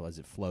monumental as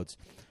it floats,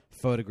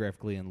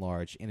 photographically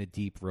enlarged, in a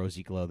deep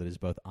rosy glow that is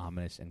both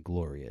ominous and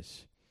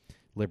glorious.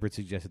 Lippard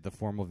suggests that the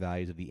formal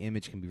values of the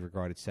image can be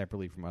regarded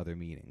separately from other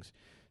meanings.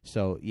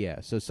 So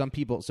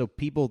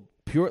people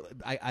pure,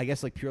 I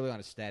guess like purely on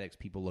aesthetics,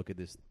 people look at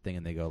this thing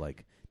and they go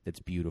like, "That's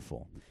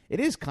beautiful." It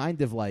is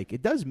kind of like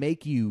it does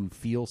make you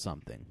feel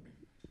something.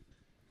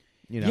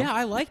 You know? Yeah,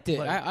 I liked it.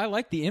 I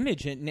liked the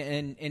image,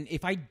 and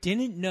if I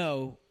didn't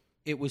know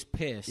it was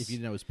piss, if you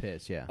didn't know it was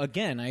piss,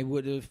 again, I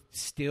would have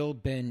still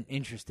been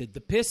interested.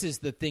 The piss is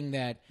the thing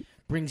that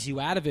brings you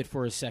out of it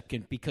for a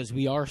second because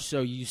we are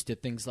so used to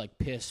things like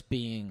piss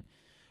being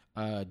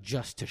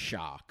just to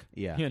shock.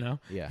 Yeah. You know?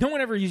 Yeah. No one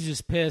ever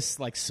uses piss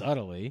like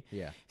subtly.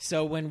 Yeah.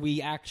 So when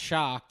we act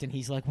shocked and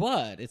he's like,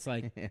 "What?" It's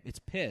like, it's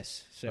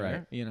piss, sir.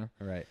 Right. You know?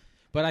 Right.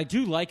 But I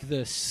do like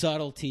the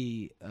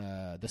subtlety,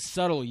 the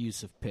subtle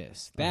use of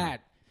piss.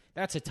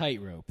 That's a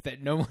tightrope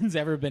that no one's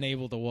ever been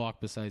able to walk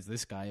besides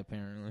this guy,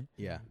 apparently.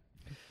 Yeah.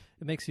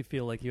 It makes you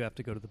feel like you have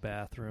to go to the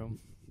bathroom.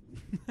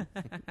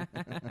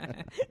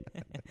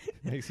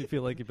 Makes you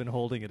feel like you've been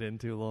holding it in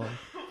too long.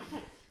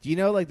 Do you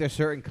know, like, there's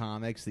certain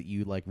comics that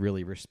you, like,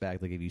 really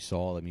respect? Like, if you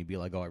saw them, you'd be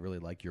like, "Oh, I really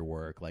like your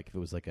work." Like, if it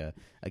was, like, a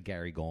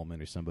Gary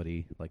Goldman or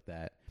somebody like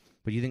that.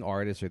 But you think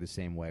artists are the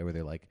same way, where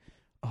they're like,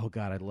 "Oh,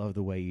 God, I love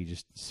the way you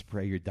just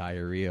spray your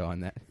diarrhea on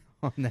that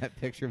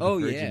picture of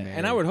the Virgin Mary."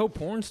 And I would hope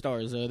porn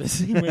stars are the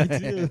same way,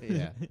 too.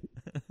 Yeah.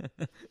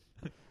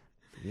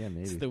 Yeah,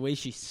 maybe. It's the way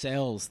she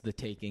sells the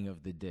taking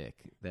of the dick.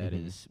 That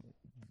is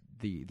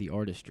the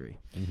artistry.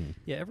 Mm-hmm.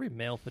 Yeah, every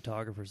male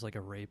photographer is like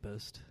a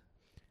rapist.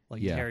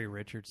 Like Terry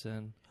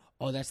Richardson.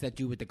 Oh, that's that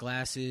dude with the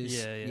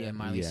glasses. Yeah.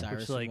 Miley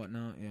Cyrus like, and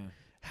whatnot. Yeah.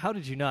 How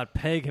did you not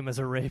peg him as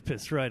a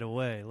rapist right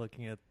away?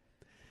 Looking at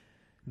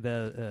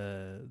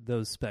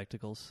those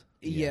spectacles.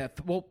 Yeah.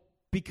 Well,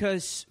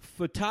 because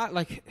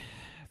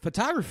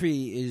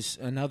photography is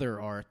another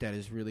art that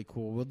is really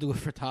cool. We'll do a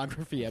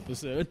photography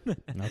episode.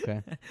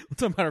 Okay. We'll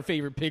talk about our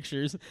favorite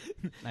pictures.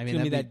 I mean, it's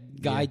gonna be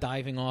that guy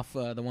diving off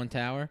the one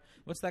tower.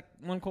 What's that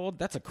one called?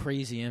 That's a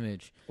crazy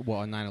image. Well,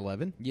 on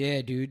 9/11?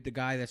 Yeah, dude. The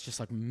guy that's just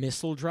like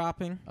missile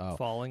dropping. Oh.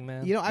 Falling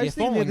Man? You know, I was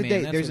thinking the other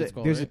day,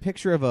 there's a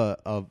picture of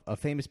a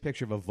famous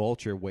picture of a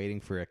vulture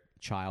waiting for a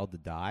child to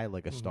die,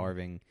 like a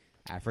starving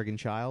African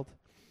child.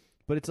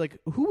 But it's like,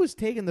 who was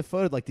taking the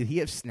photo? Like, did he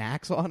have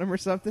snacks on him or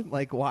something?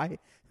 Like, why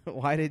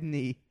didn't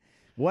he?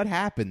 What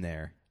happened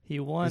there? He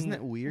won. Isn't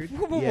that weird?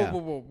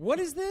 Whoa. What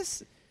is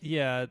this?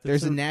 Yeah.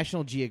 There's a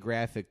National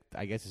Geographic,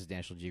 I guess it's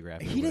National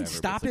Geographic. He didn't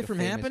stop it from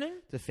happening?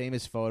 It's a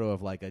famous photo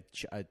of like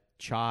a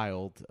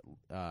child,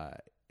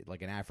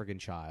 like an African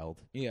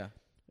child. Yeah.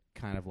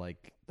 Kind of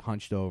like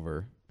hunched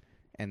over,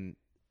 and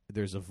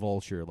there's a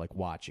vulture like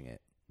watching it.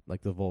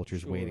 Like the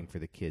vulture's waiting for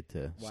the kid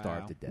to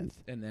starve to death.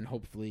 And then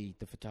hopefully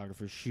the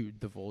photographer shoot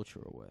the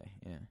vulture away.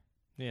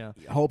 Yeah.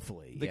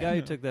 Hopefully. The guy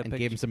who took that and picture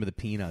gave him some of the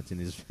peanuts in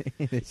his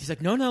He's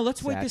like, no,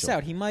 let's wait this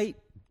out. He might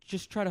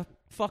just try to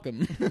fuck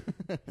him.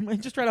 He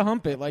might just try to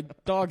hump it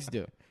like dogs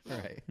do.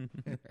 Right.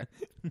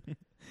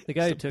 The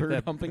guy who took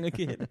that humping a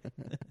kid.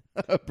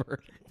 A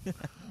bird.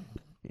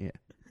 Yeah.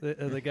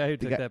 The guy who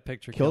took that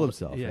picture killed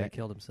himself. Yeah, right? he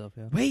killed himself.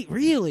 Yeah. Wait,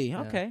 really?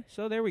 Yeah. Okay,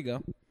 so there we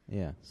go.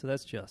 Yeah. So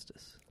that's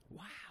justice.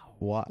 Wow.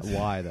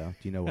 Why though?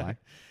 Do you know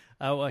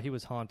why? He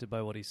was haunted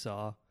by what he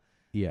saw.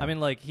 Yeah. I mean,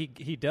 like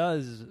he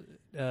does.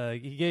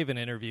 He gave an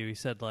interview. He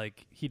said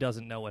like he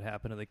doesn't know what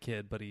happened to the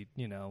kid, but he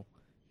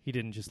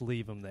didn't just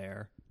leave him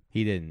there.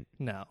 He didn't.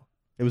 No.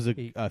 It was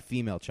a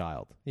female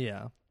child.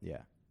 Yeah. Yeah.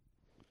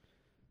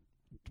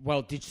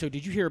 Well,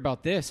 did you hear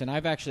about this? And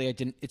I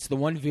didn't. It's the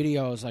one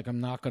video I was like,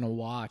 I'm not going to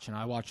watch, and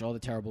I watch all the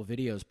terrible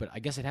videos. But I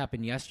guess it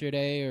happened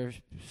yesterday, or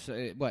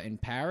in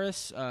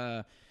Paris.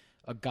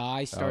 A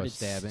guy started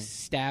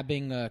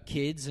stabbing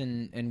kids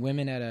and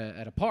women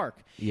at a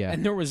park. Yeah.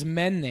 And there was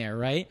men there,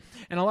 right?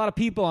 And a lot of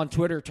people on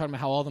Twitter are talking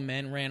about how all the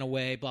men ran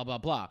away, blah, blah,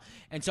 blah.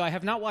 And so I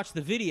have not watched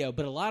the video,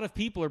 but a lot of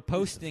people are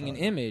posting an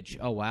image.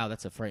 Oh, wow,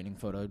 that's a frightening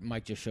photo.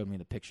 Mike just showed me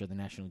the picture of the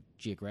National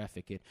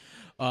Geographic kid.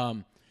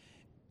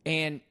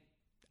 And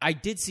I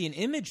did see an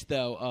image,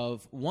 though,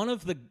 of one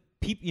of the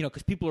people,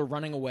 because people are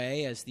running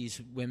away as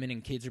these women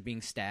and kids are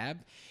being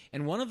stabbed.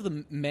 And one of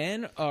the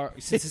men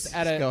since it's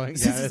at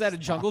a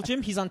jungle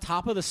gym, he's on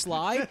top of the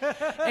slide,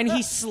 and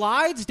he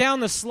slides down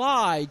the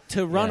slide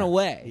to run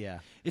away. Yeah,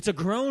 it's a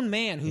grown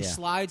man who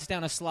slides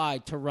down a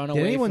slide to run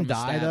away. Did anyone from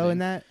die though in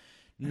that?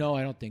 No,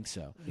 I don't think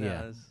so.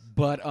 Yeah,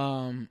 but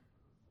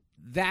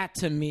that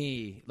to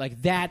me,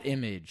 like that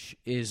image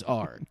is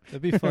art.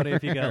 It'd be funny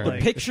if you got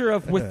like a picture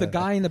with the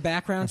guy in the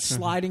background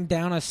sliding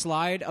down a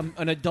slide,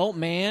 an adult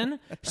man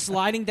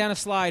sliding down a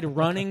slide,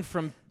 running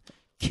from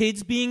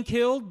kids being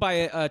killed by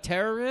a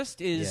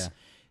terrorist is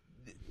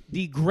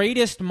the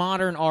greatest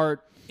modern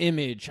art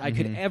image I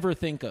could ever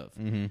think of.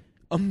 Mm-hmm.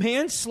 A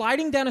man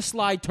sliding down a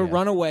slide to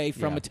run away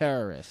from a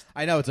terrorist.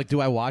 I know. It's like,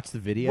 do I watch the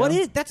video?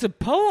 That's a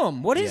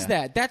poem. What is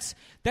that? That's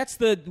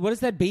what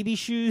is that, baby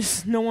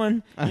shoes? No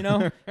one,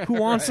 who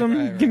wants them?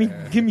 Right,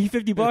 give me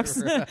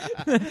 $50.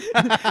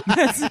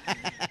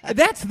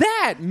 That's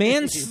that.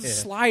 Man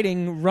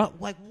sliding,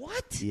 like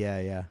what?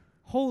 Yeah.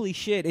 Holy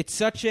shit. It's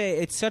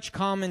such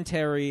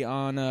commentary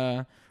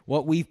on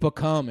what we've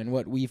become and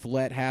what we've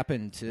let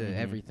happen to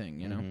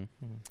everything,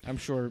 I'm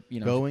sure,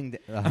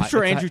 I'm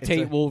sure Andrew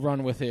Tate will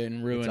run with it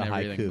and ruin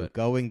everything. But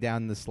going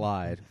down the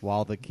slide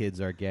while the kids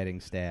are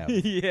getting stabbed.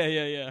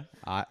 Yeah.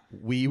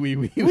 We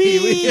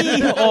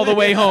all the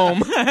way home.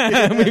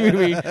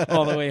 We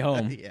all the way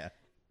home. Yeah.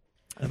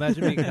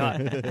 Imagine being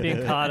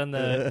caught in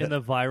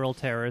the viral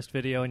terrorist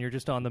video, and you're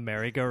just on the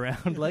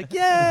merry-go-round, like,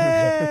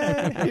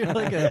 yay! You're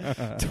like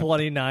a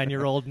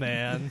 29-year-old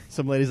man.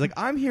 Some lady's like,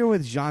 I'm here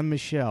with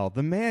Jean-Michel,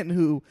 the man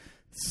who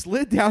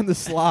slid down the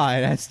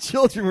slide as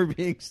children were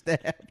being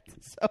stabbed.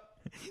 So,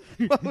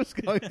 what was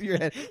going through your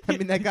head? I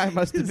mean, that guy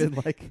must have been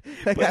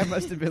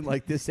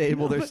like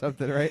disabled or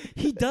something, right?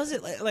 He does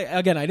it like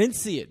again. I didn't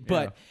see it,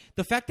 but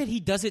the fact that he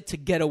does it to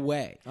get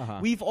away.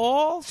 We've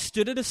all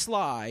stood at a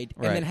slide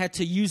and then had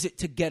to use it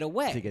to get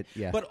away,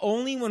 but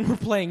only when we're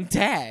playing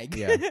tag.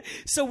 Yeah.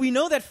 So we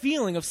know that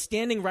feeling of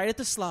standing right at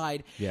the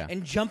slide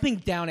and jumping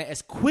down it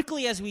as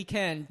quickly as we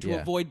can to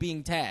avoid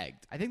being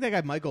tagged. I think that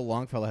guy Michael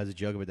Longfellow has a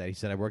joke about that. He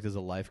said, I worked as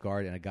a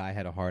lifeguard and a guy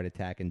had a heart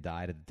attack and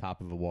died at the top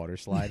of a water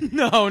slide.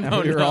 No.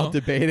 We were all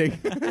debating.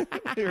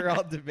 We were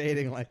all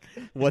debating like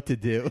what to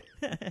do.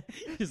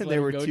 Just they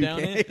were go too down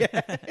gay.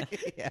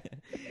 Yeah.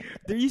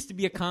 There used to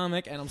be a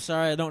comic, and I'm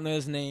sorry I don't know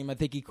his name. I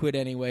think he quit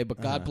anyway, but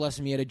God bless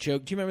him. He had a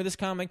joke. Do you remember this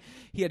comic?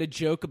 He had a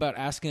joke about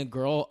asking this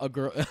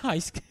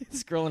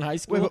girl in high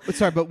school. Wait,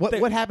 sorry, but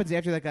what happens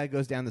after that guy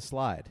goes down the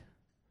slide?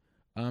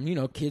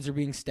 Kids are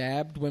being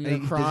stabbed,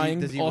 women are crying,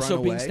 does he also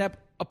run being away? stabbed.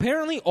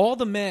 Apparently, all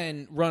the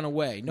men run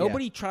away.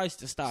 Nobody tries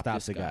to stop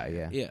this the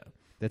guy. Yeah.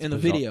 That's in the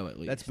bizarre. video, at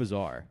least. That's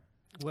bizarre.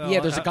 Well,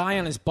 there's a guy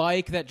on his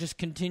bike that just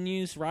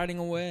continues riding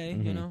away,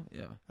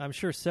 Yeah. I'm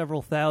sure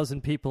several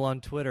thousand people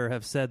on Twitter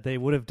have said they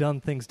would have done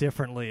things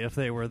differently if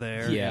they were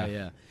there.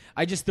 Yeah.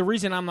 The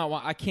reason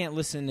I can't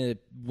listen to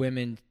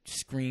women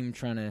scream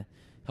trying to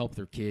help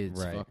their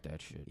kids. Right. Fuck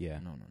that shit. Yeah.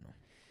 No.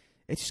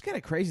 It's just kind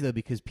of crazy, though,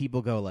 because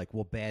people go like,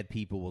 well, bad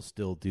people will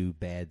still do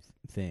bad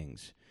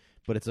things.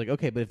 But it's like,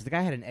 okay, but if the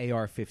guy had an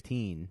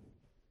AR-15,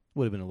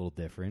 would have been a little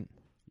different.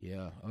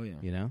 Yeah. Oh, yeah.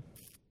 You know?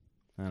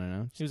 I don't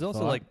know. He was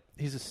also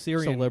he's a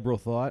Syrian, liberal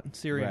thought.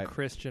 Syrian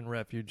Christian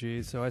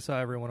refugee. So I saw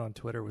everyone on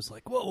Twitter was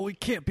like, "Whoa, we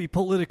can't be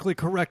politically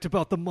correct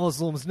about the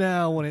Muslims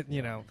now." When it,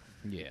 Yeah.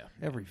 Yeah.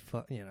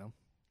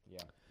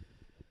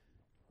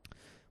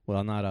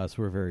 Well, not us.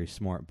 We're very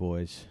smart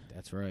boys.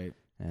 That's right.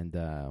 And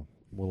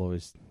we'll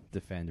always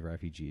defend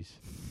refugees,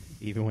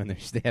 even when they're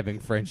stabbing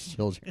French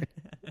children.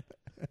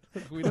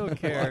 We don't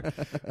care.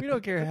 We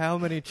don't care how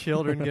many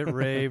children get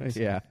raped.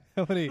 Yeah.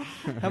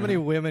 How many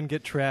women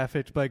get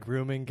trafficked by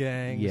grooming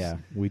gangs. Yeah.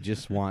 We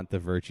just want the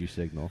virtue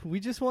signal. We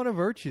just want a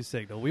virtue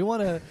signal. We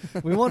want to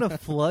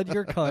flood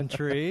your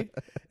country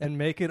and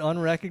make it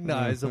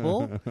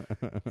unrecognizable.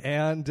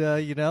 And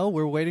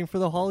we're waiting for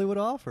the Hollywood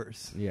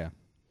offers. Yeah.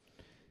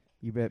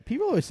 You bet.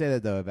 People always say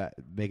that, though, about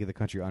making the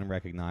country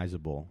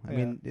unrecognizable. I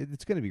mean,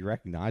 it's going to be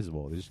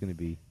recognizable. They're going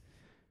to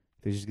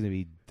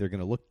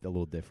look a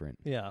little different.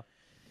 Yeah.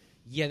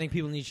 Yeah, I think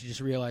people need to just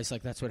realize,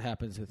 that's what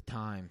happens with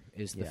time,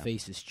 is the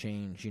faces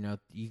change.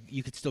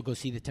 You could still go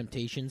see the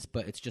Temptations,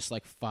 but it's just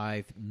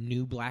 5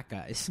 new black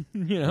guys,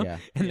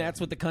 And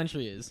that's what the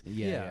country is.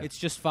 Yeah. It's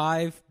just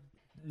 5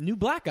 new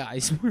black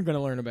guys we're going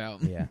to learn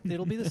about. Yeah.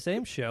 It'll be the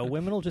same show.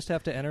 Women will just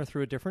have to enter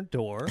through a different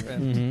door,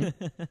 and,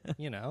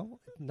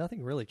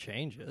 nothing really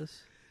changes.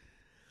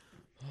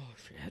 Oh,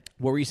 shit.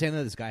 What were you saying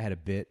that this guy had a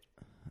bit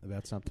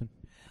about something?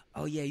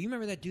 Oh, yeah. You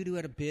remember that dude who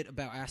had a bit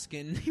about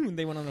asking when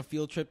they went on a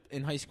field trip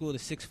in high school to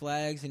Six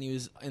Flags, and he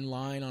was in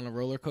line on a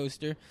roller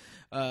coaster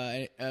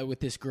with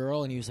this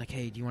girl, and he was like,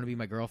 "Hey, do you want to be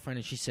my girlfriend?"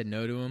 And she said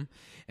no to him.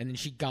 And then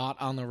she got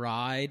on the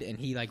ride, and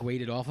he,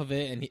 waited off of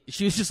it, and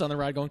she was just on the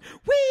ride going,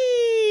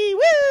 "Wee!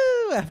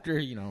 Woo!"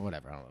 After,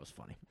 whatever. I don't know. It was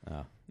funny.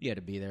 Oh. He had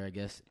to be there, I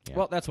guess. Yeah.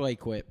 Well, that's why he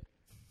quit.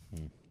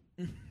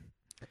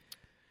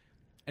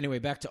 Anyway,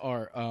 back to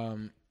art.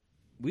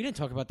 We didn't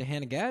talk about the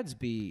Hannah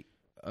Gadsby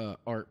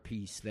art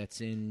piece that's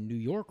in New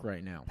York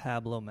right now.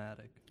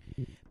 Pablo-matic,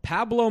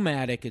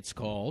 it's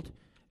called.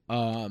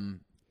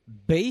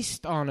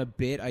 Based on a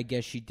bit, I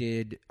guess she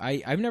did.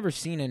 I've never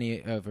seen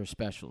any of her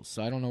specials,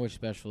 so I don't know which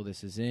special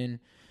this is in.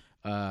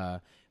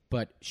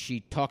 But she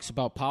talks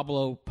about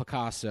Pablo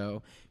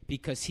Picasso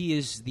because he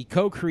is the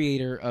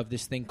co-creator of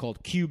this thing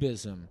called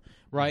Cubism,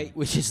 right?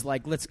 Which is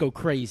let's go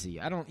crazy.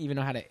 I don't even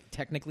know how to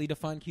technically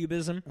define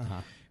Cubism.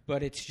 Uh-huh.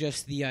 But it's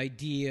just the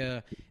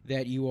idea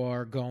that you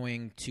are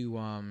going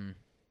to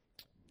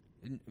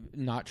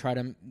not try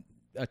to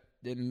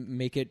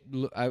make it.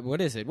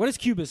 What is it? What is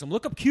Cubism?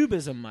 Look up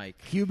Cubism,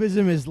 Mike.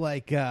 Cubism is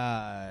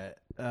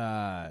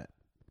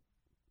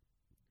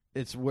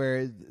it's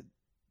where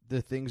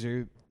the things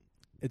are.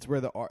 It's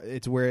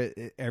where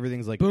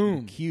everything's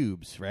boom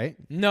cubes, right?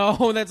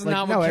 No, that's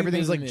not what. No,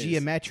 everything's Cubism is.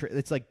 geometric.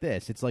 It's like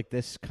this. It's like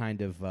this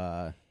kind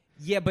of.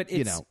 Yeah, but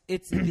it's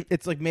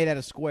it's made out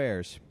of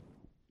squares.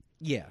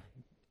 Yeah.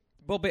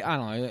 Well, but I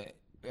don't know.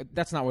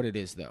 That's not what it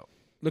is, though.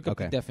 Look up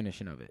the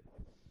definition of it.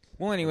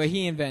 Well, anyway,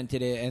 he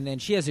invented it, and then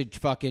she has a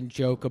fucking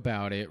joke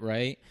about it,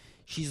 right?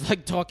 She's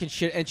talking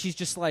shit, and she's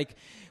just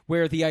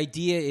where the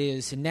idea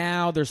is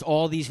now there's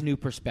all these new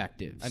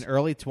perspectives. An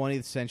early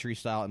 20th century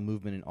style and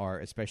movement in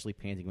art, especially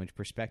painting, in which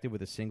perspective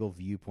with a single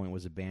viewpoint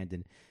was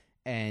abandoned,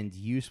 and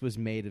use was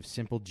made of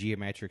simple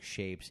geometric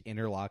shapes,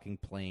 interlocking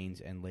planes,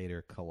 and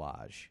later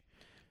collage.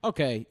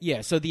 Okay,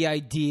 yeah, so the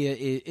idea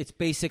is it's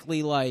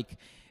basically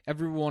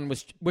everyone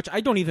was, which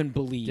I don't even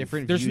believe.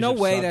 Different There's views no of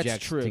way subjects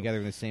that's true. Together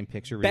in the same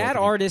picture. Bad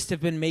artists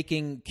have been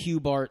making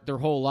cube art their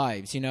whole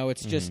lives.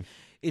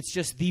 It's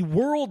just the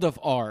world of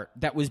art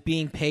that was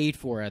being paid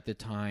for at the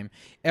time.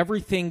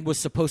 Everything was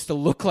supposed to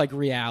look like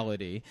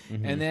reality.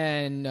 Mm-hmm. And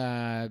then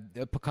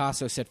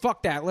Picasso said,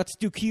 "Fuck that, let's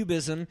do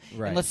Cubism,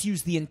 and let's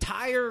use the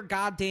entire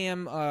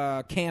goddamn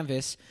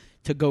canvas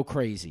to go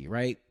crazy,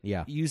 right?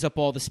 Yeah. Use up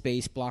all the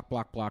space, block,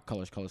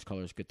 colors,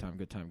 good time.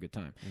 Mm-hmm.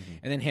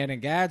 And then Hannah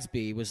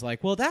Gadsby was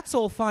like, well, that's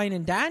all fine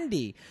and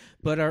dandy,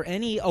 but are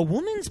any a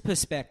woman's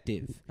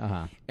perspective?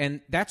 Uh-huh.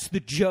 And that's the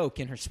joke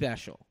in her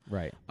special.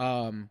 Right.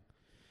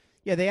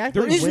 Yeah, they act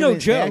there like is women, no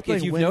joke,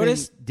 if you've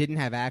noticed. Didn't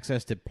have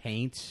access to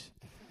paint.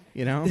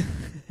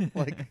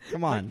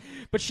 Come on.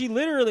 But she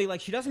literally,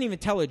 she doesn't even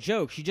tell a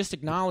joke. She just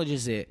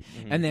acknowledges it,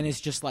 and then it's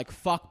just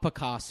fuck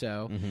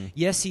Picasso. Mm-hmm.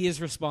 Yes, he is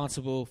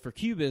responsible for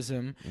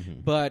Cubism,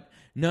 but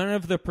none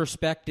of the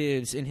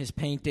perspectives in his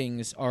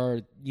paintings are,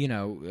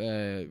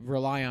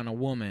 rely on a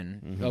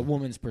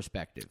woman's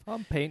perspective.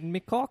 I'm painting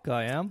me cock,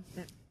 I am.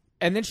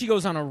 And then she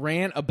goes on a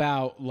rant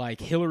about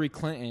Hillary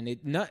Clinton.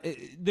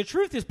 The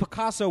truth is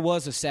Picasso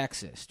was a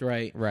sexist,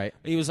 right? Right.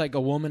 He was a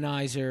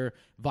womanizer,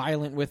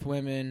 violent with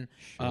women.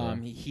 Sure.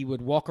 He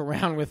would walk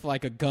around with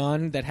a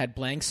gun that had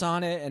blanks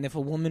on it, and if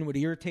a woman would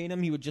irritate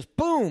him, he would just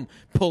boom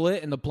pull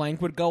it, and the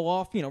blank would go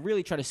off.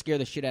 Really try to scare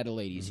the shit out of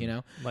ladies.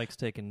 Mike's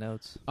taking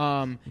notes.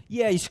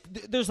 Yeah.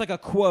 There's a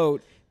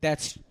quote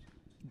that's.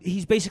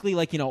 He's basically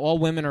all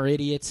women are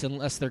idiots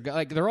unless they're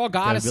they're all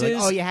goddesses.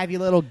 Oh, you have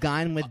your little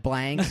gun with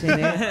blanks in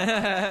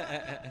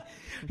it.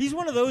 He's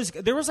one of those.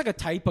 There was a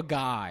type of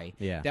guy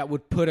that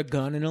would put a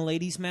gun in a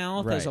lady's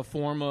mouth as a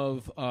form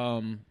of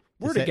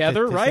we're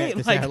together, right?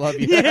 Say I love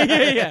you.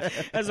 yeah.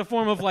 As a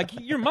form of like,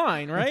 you're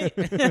mine, right?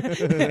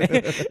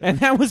 And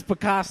that was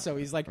Picasso.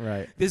 He's like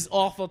this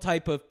awful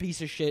type of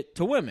piece of shit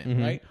to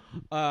women,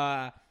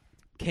 right?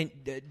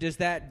 Does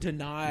that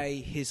deny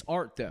his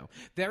art, though?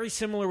 Very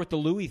similar with the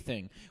Louis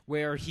thing,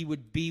 where he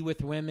would be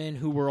with women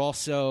who were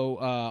also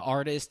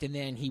artists, and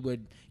then he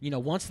would,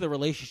 once the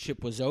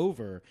relationship was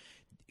over,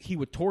 he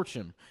would torch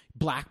him,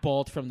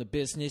 blackballed from the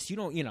business. He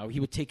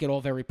would take it all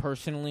very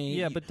personally.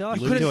 Yeah, but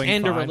you couldn't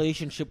end a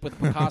relationship with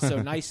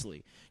Picasso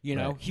nicely.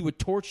 He would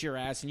torch your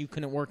ass, and you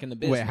couldn't work in the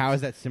business. Wait, how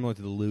is that similar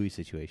to the Louis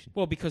situation?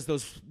 Well, because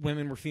those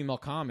women were female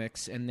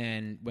comics, and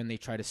then when they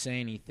tried to say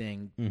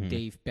anything,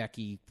 Dave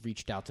Becky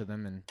reached out to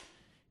them and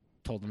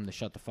told them to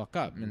shut the fuck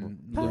up. And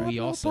Louis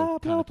also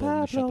kind of told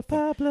them to shut the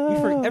fuck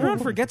up. Everyone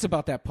forgets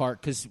about that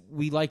part because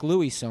we like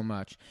Louis so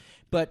much.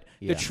 But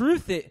the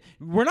truth is,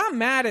 we're not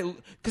mad at,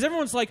 because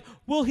everyone's like,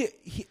 well,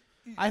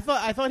 I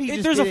thought he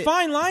just there's did a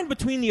fine line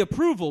between the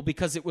approval,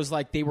 because it was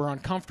like they were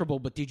uncomfortable,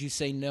 but did you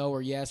say no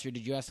or yes, or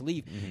did you ask to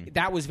leave?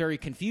 That was very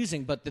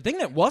confusing. But the thing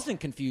that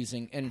wasn't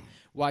confusing, and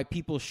why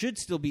people should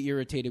still be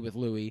irritated with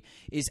Louis,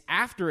 is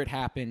after it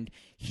happened,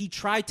 he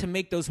tried to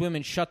make those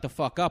women shut the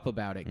fuck up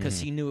about it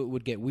because he knew it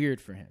would get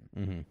weird for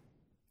him.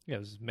 Yeah, it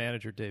was his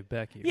manager, Dave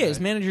Becky. Yeah, his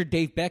manager,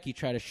 Dave Becky,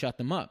 tried to shut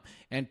them up.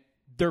 And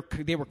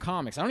they were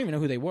comics. I don't even know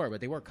who they were, but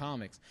they were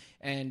comics.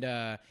 And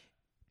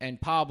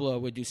Pablo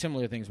would do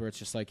similar things where it's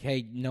just like,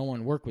 hey, no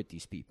one work with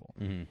these people.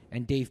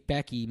 And Dave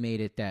Becky made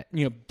it that,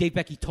 Dave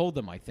Becky told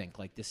them, I think,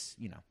 like this,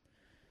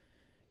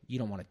 you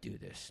don't want to do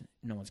this.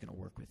 No one's going to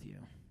work with you.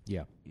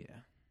 Yeah. Yeah.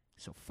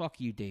 So fuck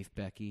you, Dave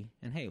Becky.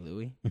 And hey,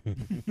 Louis.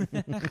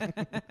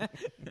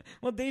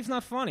 Well, Dave's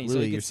not funny, Louis,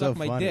 so he can suck so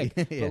my funny.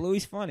 dick. But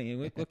Louis funny.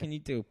 What can you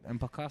do? And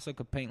Picasso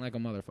could paint like a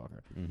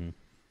motherfucker.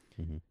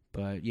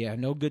 But yeah,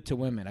 no good to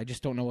women. I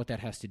just don't know what that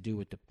has to do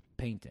with the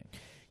painting.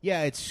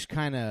 Yeah, it's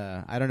kind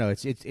of, I don't know.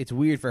 It's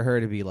weird for her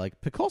to be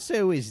like,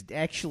 Picasso is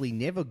actually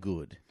never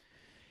good.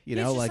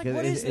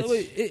 What is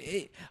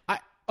it?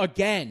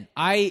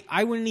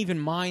 I wouldn't even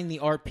mind the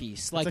art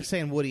piece. It's like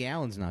saying Woody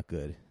Allen's not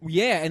good.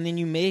 Yeah, and then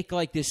you make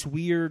like this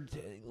weird,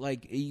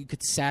 like you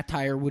could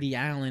satire Woody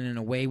Allen in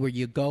a way where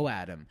you go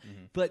at him.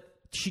 But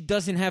she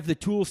doesn't have the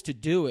tools to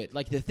do it.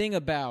 Like the thing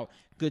about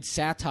good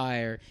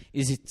satire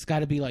is it's got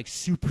to be like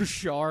super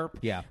sharp.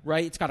 Yeah.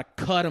 Right? It's got to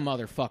cut a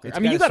motherfucker.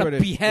 You got to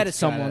behead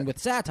someone with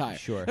satire.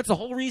 Sure. That's the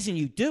whole reason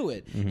you do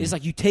it. Is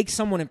like you take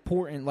someone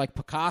important like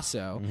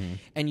Picasso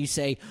and you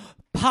say,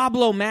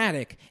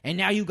 Pablo-matic, and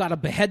now you got to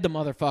behead the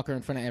motherfucker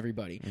in front of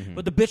everybody.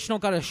 But the bitch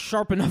don't got a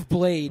sharp enough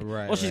blade.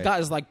 Right, All she's got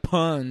is like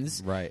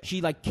puns. Right.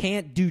 She like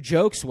can't do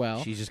jokes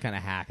well. She's just kind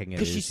of hacking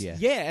it.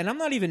 And I'm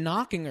not even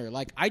knocking her.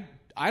 Like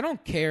I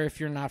don't care if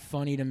you're not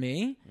funny to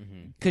me,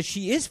 because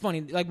she is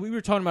funny. Like we were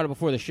talking about it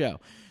before the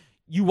show.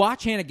 You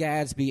watch Hannah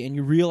Gadsby and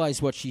you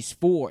realize what she's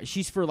for.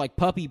 She's for like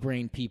puppy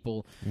brain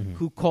people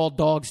who call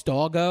dogs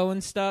doggo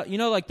and stuff.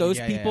 Like those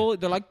people. Yeah.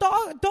 They're like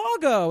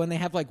doggo, and they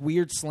have like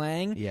weird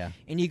slang. Yeah.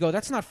 And you go,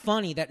 that's not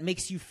funny. That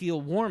makes you feel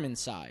warm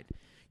inside.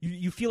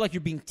 You feel like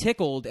you're being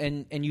tickled,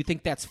 and you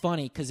think that's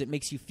funny because it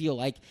makes you feel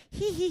like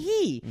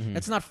he.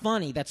 That's not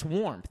funny. That's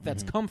warmth.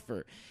 That's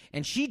comfort.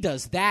 And she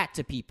does that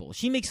to people.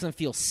 She makes them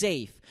feel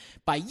safe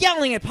by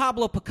yelling at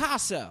Pablo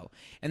Picasso.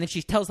 And then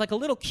she tells like a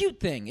little cute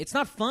thing. It's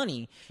not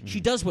funny. She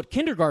does what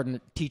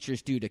kindergarten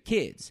teachers do to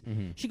kids.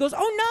 She goes,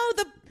 oh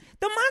no,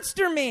 the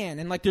monster man.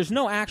 And like there's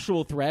no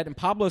actual threat, and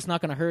Pablo's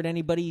not going to hurt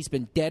anybody. He's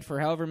been dead for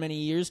however many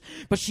years.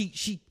 But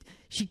she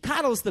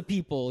coddles the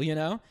people,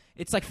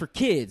 It's like for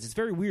kids. It's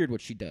very weird what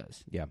she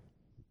does. Yeah.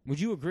 Would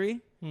you agree?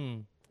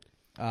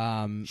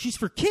 She's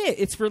for kids.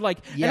 It's for like,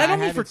 and I don't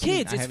mean for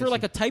kids. It's for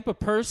like a type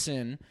of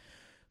person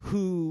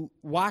who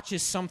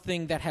watches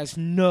something that has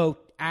no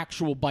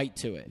actual bite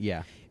to it.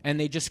 Yeah. And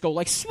they just go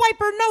like,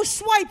 Swiper, no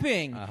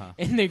swiping.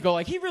 And they go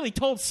like, he really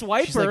told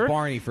Swiper. She's like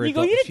Barney for adults. You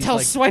go, you didn't tell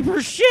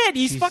Swiper shit.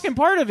 He's fucking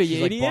part of it,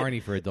 you idiot. She's like Barney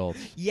for adults.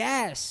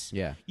 Yes.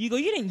 Yeah. You go,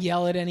 you didn't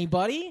yell at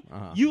anybody.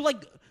 You're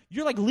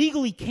like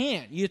legally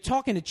can't. You're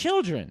talking to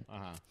children.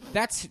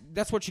 That's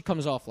what she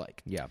comes off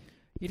like. Yeah.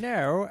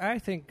 I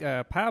think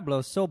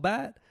Pablo's so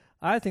bad.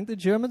 I think the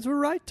Germans were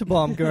right to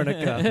bomb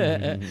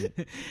Guernica.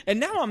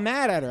 And now I'm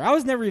mad at her. I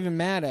was never even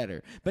mad at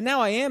her. But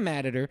now I am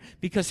mad at her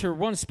because her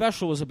one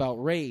special was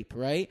about rape,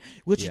 right?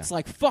 Which it's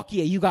like, fuck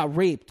yeah, you got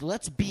raped.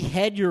 Let's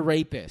behead your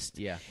rapist.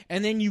 Yeah.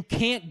 And then you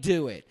can't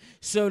do it.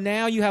 So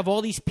now you have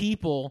all these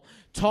people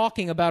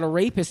talking about a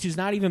rapist who's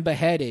not even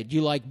beheaded.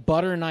 You like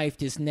butter knifed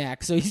his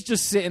neck. So he's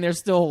just sitting there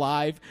still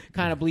alive,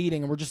 kind of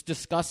bleeding, and we're just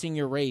discussing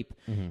your rape.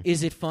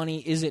 Is it funny?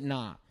 Is it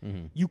not?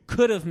 You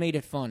could have made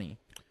it funny.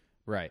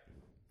 Right.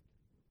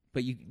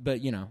 But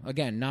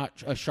again,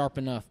 not a sharp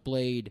enough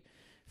blade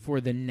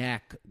for the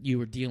neck you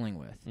were dealing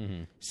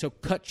with. So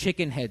cut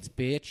chicken heads,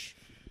 bitch.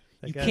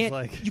 You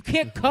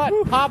can't cut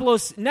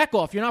Pablo's neck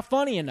off. You're not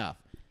funny enough.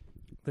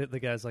 The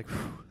guy's like,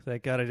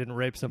 thank God I didn't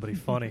rape somebody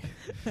funny.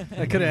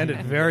 That could have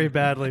ended very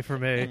badly for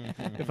me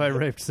if I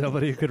raped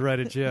somebody who could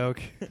write a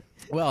joke.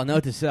 Well,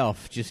 note to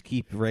self, just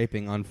keep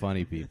raping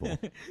unfunny people.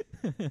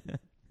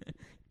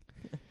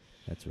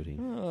 That's what he...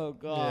 Oh,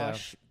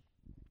 gosh.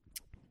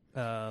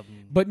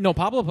 But no,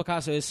 Pablo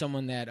Picasso is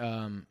someone that,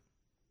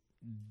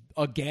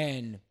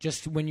 again,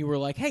 just when you were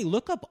like, hey,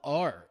 look up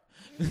art.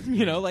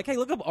 You know, like, hey,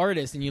 look up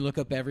artists, and you look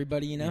up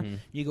everybody, you know?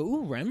 You go,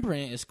 ooh,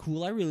 Rembrandt is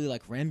cool. I really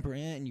like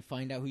Rembrandt, and you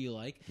find out who you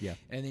like. Yeah.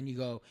 And then you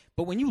go,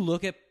 but when you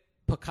look at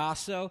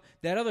Picasso,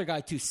 that other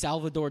guy, too,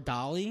 Salvador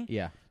Dali.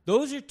 Yeah.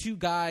 Those are two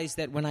guys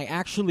that when I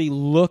actually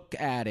look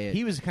at it.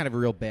 He was kind of a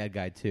real bad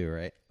guy, too,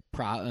 right?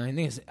 I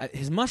think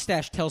his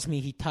mustache tells me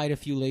he tied a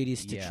few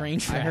ladies to train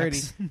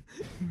tracks. I heard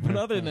but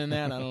other than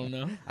that, I don't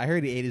know. I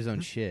heard he ate his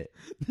own shit.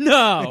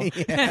 No.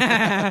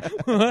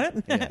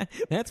 What? Yeah.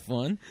 That's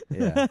fun.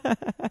 Yeah.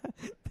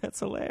 That's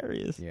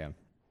hilarious. Yeah.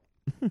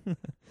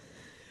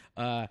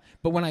 But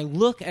when I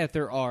look at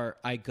their art,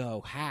 I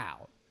go,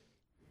 how?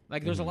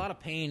 Like, there's a lot of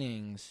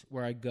paintings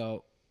where I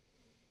go,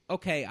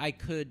 okay, I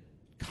could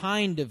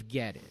kind of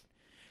get it.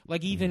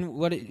 Like,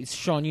 even,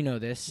 Sean, you know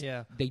this.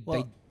 Yeah.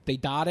 They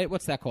dot it.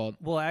 What's that called?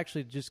 Well,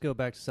 actually, just go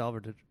back to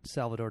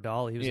Salvador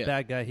Dali. He was a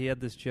bad guy. He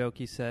had this joke.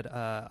 He said,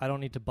 I don't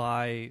need to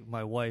buy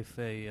my wife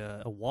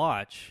a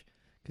watch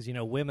because, you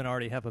know, women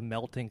already have a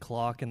melting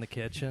clock in the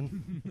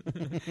kitchen.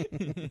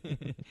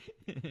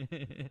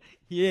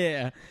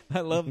 Yeah,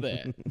 I love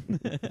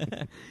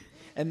that.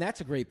 And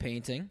that's a great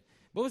painting.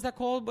 What was that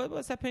called? What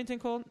was that painting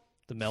called?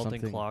 The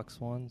melting clocks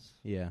ones.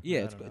 Yeah.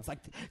 Yeah, it's like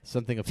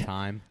something of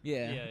time.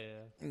 Yeah.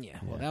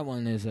 Well, that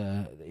one is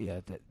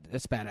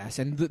that's badass.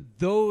 And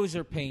those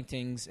are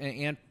paintings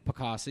and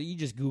Picasso. You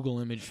just Google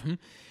image them.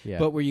 Yeah.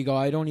 But where you go,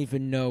 I don't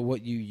even know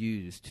what you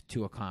used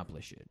to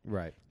accomplish it.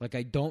 Right. Like,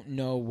 I don't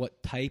know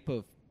what type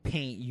of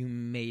paint you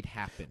made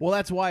happen. Well,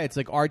 that's why it's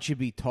like art should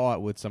be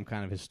taught with some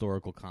kind of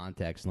historical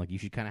context, and like you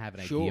should kind of have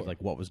an idea of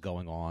like what was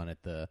going on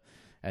at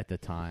the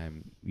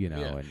time, you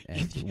know,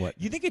 and what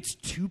you think it's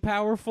too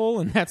powerful,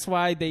 and that's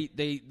why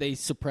they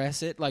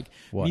suppress it. Like,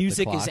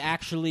 music is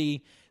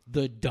actually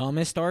the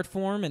dumbest art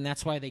form, and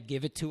that's why they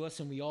give it to us,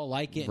 and we all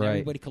like it, and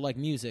everybody could like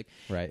music.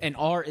 Right. And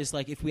art is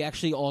like, if we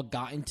actually all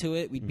got into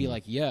it, we'd be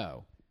like,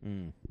 yo,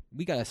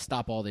 we got to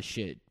stop all this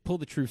shit. Pull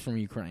the troops from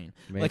Ukraine.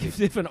 Maybe. Like,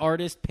 if an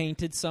artist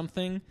painted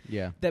something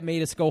that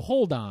made us go,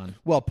 hold on.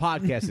 Well,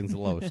 podcasting's the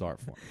lowest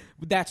art form.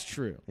 That's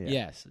true. Yeah.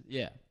 Yes.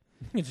 Yeah.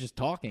 It's just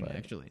talking,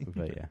 actually.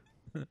 But yeah.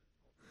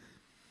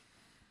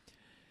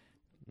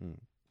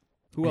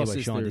 Who else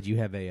is Sean, there? did you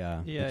have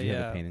a did you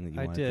have a painting that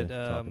you wanted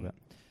to talk about?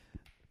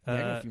 I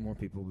got a few more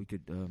people we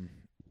could...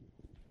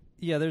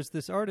 Yeah, there's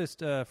this artist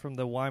from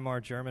the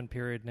Weimar German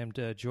period named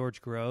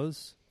George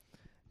Grosz,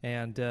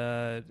 and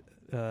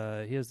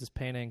he has this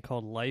painting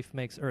called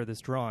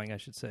this drawing, I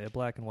should say, a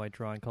black and white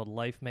drawing called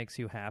Life Makes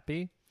You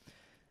Happy.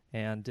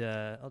 And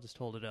I'll just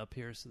hold it up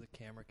here so the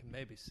camera can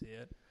maybe see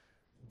it.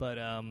 But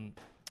I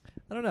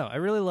don't know. I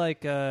really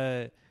like...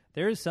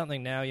 there is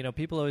something now, you know,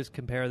 people always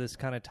compare this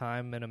kind of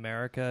time in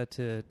America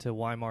to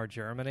Weimar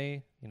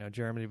Germany, you know,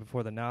 Germany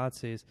before the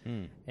Nazis.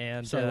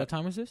 And Sorry, what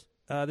time was this?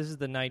 This is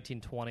the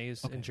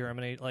 1920s in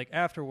Germany, like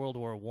after World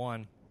War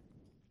I.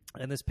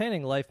 And this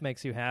painting, Life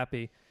Makes You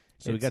Happy.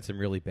 So we got some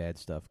really bad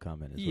stuff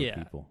coming, is what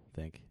people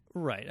think.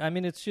 Right. I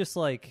mean, it's just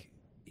like,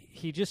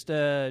 George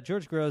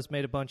Grosz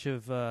made a bunch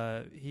of,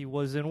 he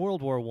was in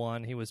World War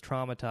I, he was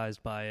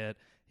traumatized by it.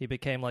 He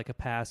became like a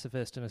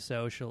pacifist and a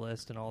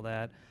socialist and all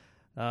that.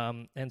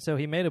 And so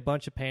he made a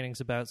bunch of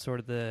paintings about sort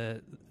of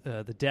the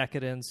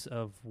decadence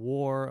of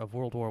war, of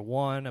World War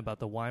I, about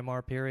the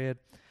Weimar period.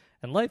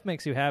 And Life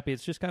Makes You Happy,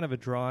 it's just kind of a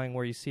drawing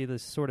where you see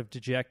this sort of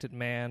dejected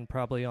man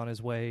probably on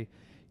his way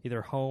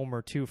either home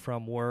or to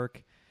from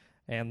work.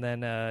 And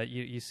then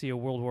you see a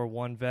World War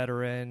I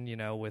veteran, you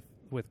know,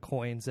 with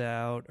coins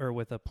out or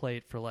with a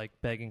plate for like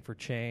begging for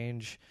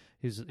change,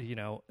 who's, you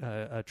know,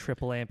 a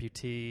triple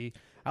amputee.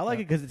 I like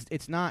it because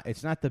it's not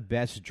the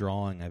best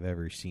drawing I've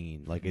ever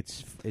seen. Like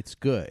it's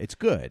good. It's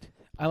good.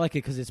 I like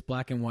it because it's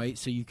black and white,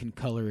 so you can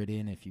color it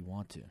in if you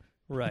want to.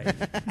 Right.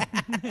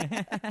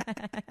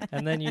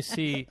 And then you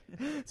see...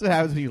 That's what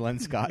happens when you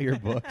lend Scott your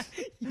books.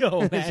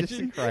 Yo,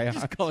 imagine.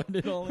 Just colored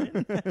it all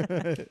in.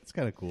 It's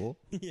kind of cool.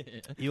 Yeah.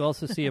 You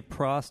also see a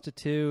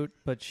prostitute,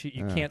 but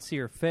you can't see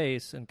her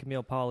face, and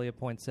Camille Paglia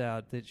points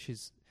out that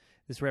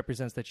this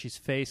represents that she's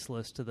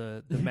faceless to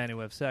the men who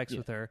have sex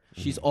with her.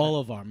 She's all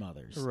of our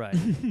mothers. Right.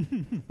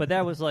 But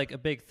that was like a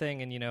big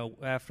thing. And, you know,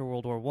 after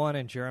World War I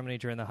in Germany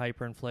during the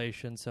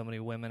hyperinflation, so many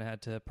women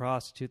had to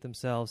prostitute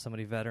themselves. So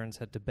many veterans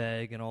had to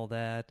beg and all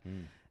that.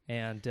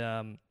 And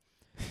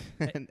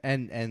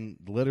and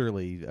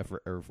literally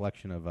a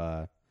reflection of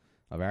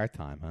our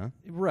time, huh?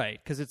 Right.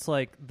 Because it's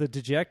like the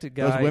dejected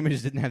guy. Those women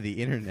just didn't have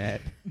the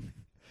internet.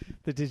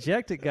 The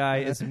dejected guy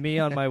is me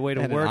on my way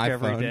to work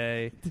every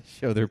day. To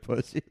show their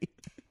pussy.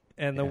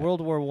 And the World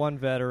War I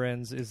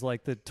veterans is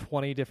like the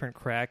 20 different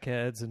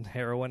crackheads and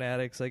heroin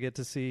addicts I get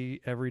to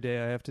see every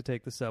day. I have to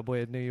take the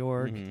subway in New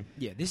York.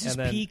 Yeah, this is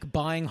peak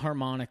buying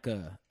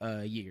harmonica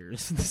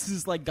years. This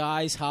is like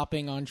guys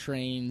hopping on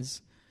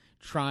trains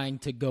trying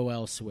to go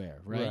elsewhere,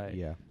 right?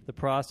 Yeah. The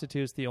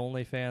prostitute's the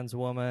OnlyFans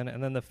woman,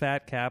 and then the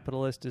fat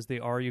capitalist is the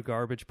Are You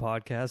Garbage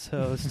podcast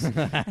host who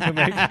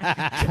make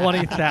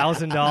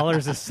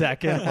 $20,000 a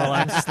second while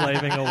I'm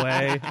slaving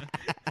away.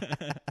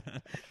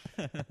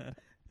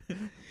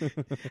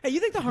 Hey, you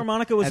think the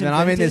harmonica was And then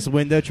invented? I'm in this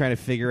window trying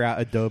to figure out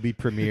Adobe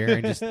Premiere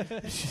and just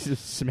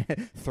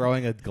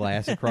throwing a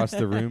glass across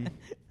the room.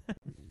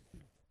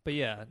 But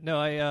yeah,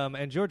 no,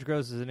 and George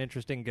Grosz is an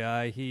interesting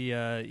guy. He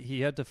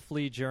had to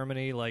flee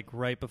Germany like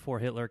right before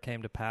Hitler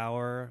came to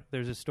power.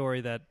 There's a story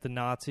that the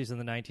Nazis in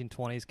the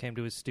 1920s came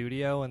to his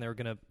studio and they were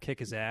going to kick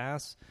his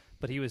ass,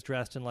 but he was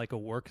dressed in like a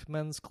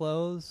workman's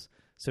clothes,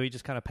 so he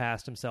just kind of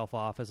passed himself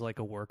off as like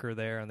a worker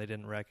there, and they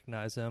didn't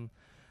recognize him.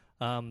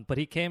 But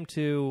he came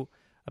to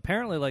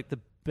apparently like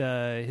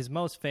his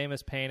most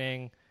famous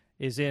painting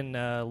is in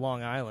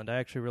Long Island. I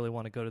actually really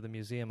want to go to the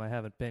museum. I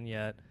haven't been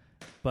yet,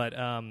 but.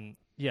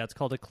 Yeah, it's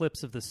called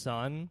Eclipse of the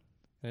Sun,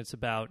 and it's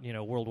about,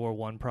 World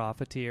War I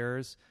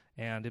profiteers,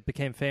 and it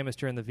became famous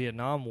during the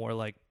Vietnam War.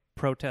 Like,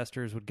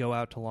 protesters would go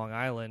out to Long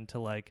Island to,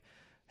 like,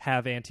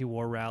 have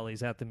anti-war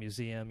rallies at the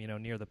museum,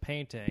 near the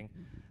painting.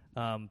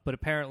 But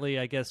apparently,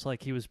 I guess,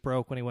 like, he was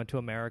broke when he went to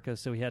America,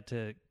 so he had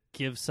to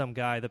give some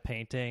guy the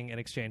painting in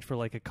exchange for,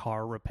 like, a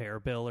car repair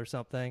bill or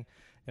something,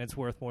 and it's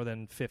worth more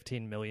than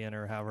 $15 million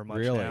or however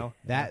much now.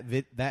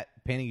 That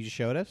painting you just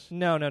showed us?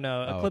 No.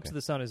 Eclipse of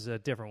the Sun is a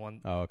different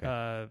one. Oh,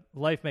 okay.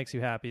 Life Makes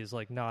You Happy is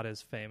like not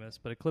as famous,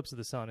 but Eclipse of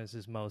the Sun is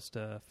his most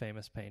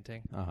famous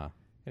painting. Uh-huh.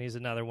 And he's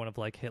another one of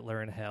like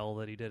Hitler in Hell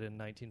that he did in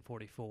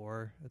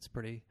 1944. It's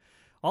pretty.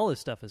 All his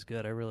stuff is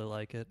good. I really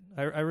like it.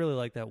 I really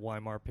like that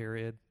Weimar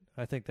period.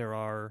 I think there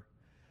are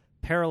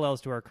parallels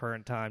to our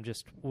current time,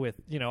 just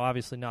with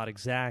obviously not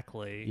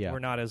exactly. Yeah. We're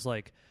not as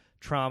like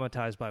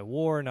traumatized by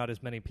war. Not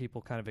as many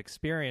people kind of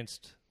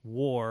experienced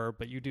war,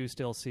 but you do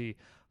still see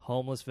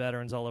homeless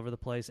veterans all over the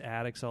place,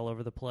 addicts all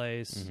over the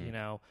place,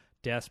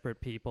 desperate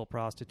people,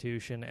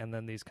 prostitution, and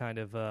then these kind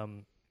of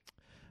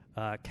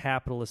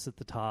capitalists at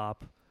the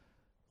top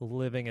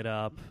living it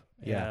up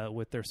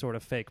with their sort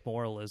of fake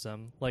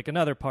moralism. Like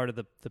another part of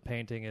the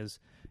painting is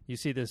you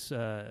see this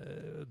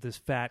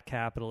fat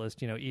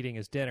capitalist, eating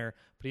his dinner,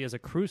 but he has a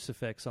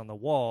crucifix on the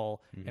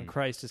wall, and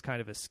Christ is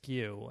kind of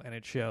askew, and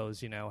it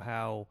shows,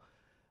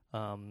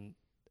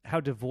 how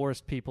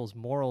divorced people's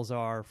morals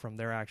are from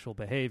their actual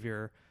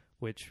behavior,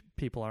 which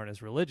people aren't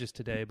as religious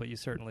today, but you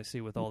certainly see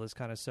with all this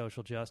kind of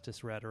social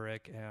justice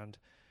rhetoric and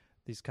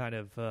these kind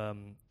of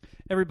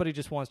everybody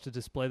just wants to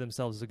display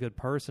themselves as a good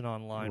person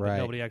online, but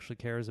nobody actually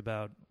cares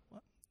about,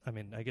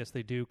 I guess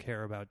they do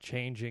care about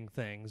changing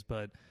things,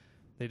 but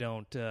they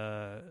don't,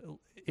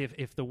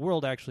 if the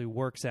world actually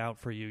works out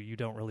for you, you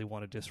don't really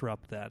want to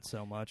disrupt that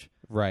so much.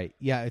 Right.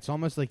 Yeah, it's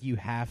almost like you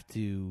have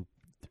to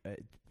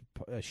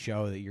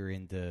show that you're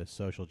into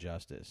social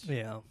justice.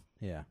 Yeah.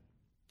 Yeah.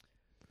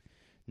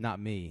 Not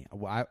me.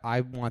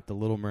 I want the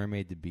Little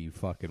Mermaid to be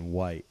fucking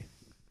white.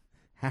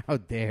 How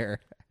dare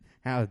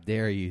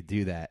you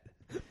do that,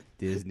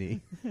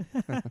 Disney?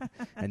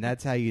 And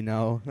that's how you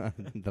know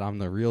that I'm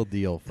the real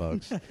deal,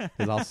 folks.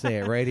 Because I'll say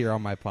it right here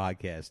on my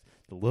podcast.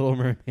 The Little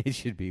Mermaid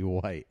should be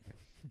white.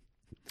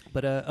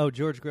 But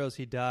George Grosz,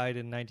 he died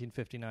in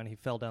 1959. He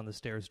fell down the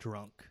stairs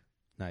drunk.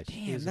 Nice.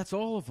 Damn, that's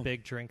all of them.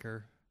 Big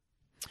drinker.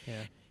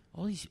 Yeah.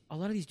 A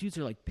lot of these dudes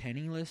are like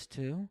penniless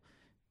too.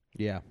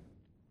 Yeah.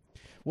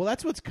 Well,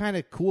 that's what's kind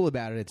of cool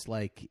about it. It's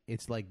like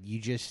you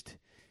just,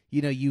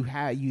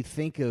 you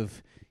think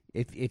of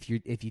if you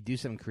do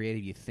something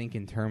creative, you think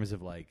in terms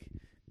of like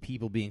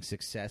people being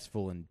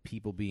successful and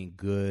people being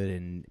good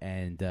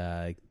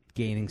and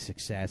gaining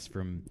success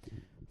from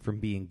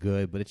being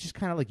good. But it's just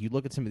kind of like you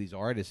look at some of these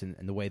artists and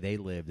the way they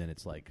lived, and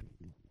it's like,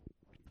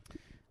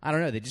 I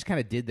don't know, they just kind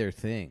of did their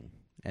thing,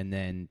 and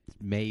then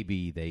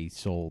maybe they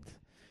sold.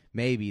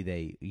 Maybe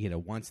they,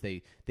 once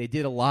they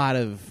did a lot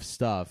of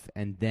stuff,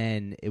 and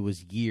then it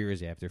was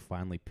years after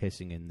finally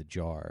pissing in the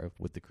jar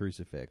with the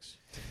crucifix.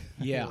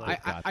 Yeah,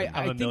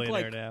 I'm a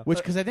millionaire now.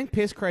 Because I think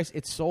Piss Christ,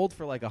 it sold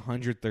for like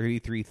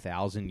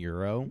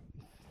 €133,000,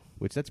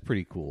 which that's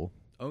pretty cool.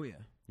 Oh yeah,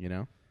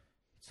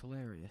 it's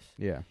hilarious.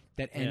 Yeah,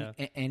 that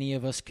any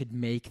of us could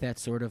make that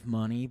sort of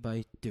money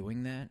by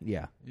doing that.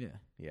 Yeah.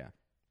 Yeah,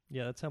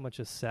 that's how much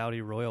a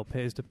Saudi royal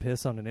pays to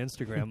piss on an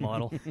Instagram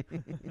model.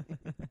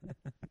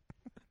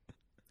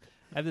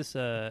 I have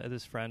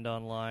this friend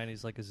online.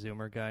 He's like a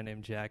Zoomer guy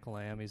named Jack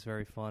Lamb. He's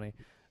very funny.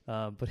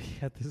 But he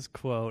had this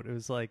quote. It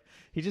was like,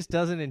 he just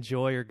doesn't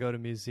enjoy or go to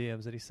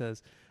museums. And he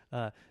says,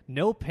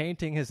 no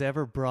painting has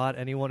ever brought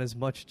anyone as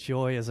much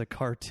joy as a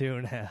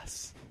cartoon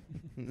has.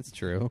 That's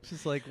true. It's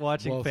just like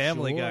watching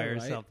Family Guy or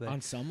something.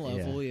 On some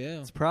level, yeah.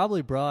 It's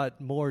probably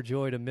brought more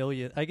joy to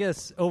millions. I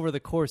guess over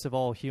the course of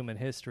all human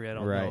history. I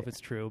don't know if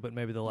it's true, but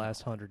maybe the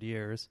last 100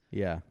 years.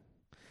 Yeah.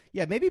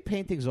 Yeah, maybe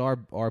paintings are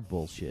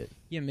bullshit.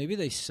 Yeah, maybe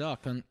they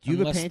suck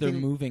unless they're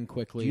moving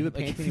quickly. Do you have a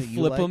painting that you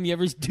flip like? them? You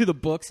ever do the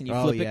books and you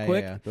flip it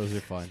quick? Yeah, those are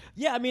fun.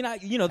 Yeah, I mean,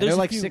 there's they're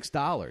like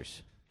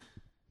 $6.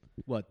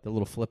 What? The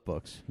little flip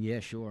books.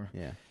 Yeah, sure.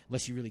 Yeah.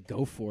 Unless you really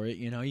go for it,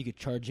 you could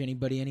charge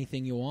anybody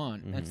anything you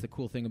want. Mm-hmm. That's the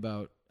cool thing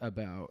about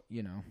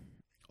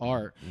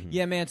art. Mm-hmm.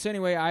 Yeah, man. So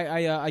anyway,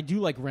 I do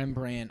like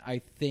Rembrandt.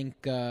 I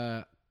think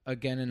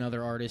again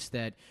another artist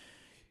that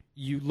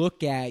you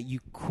look at,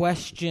 you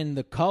question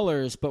the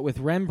colors, but with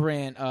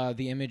Rembrandt,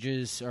 the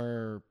images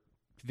are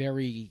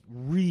very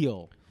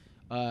real.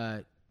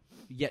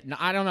 Yeah, no,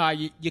 I don't know.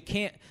 You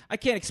can't. I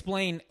can't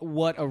explain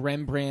what a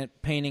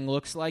Rembrandt painting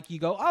looks like. You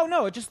go, oh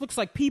no, it just looks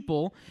like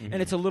people,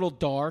 and it's a little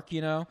dark,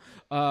 you know.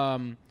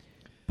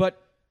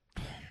 But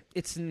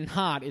it's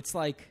not. It's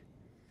like,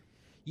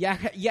 you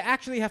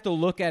actually have to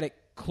look at it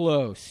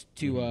close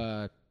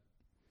to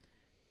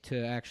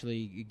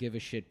actually give a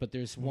shit. But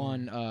there's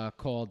one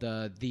called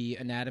The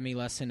Anatomy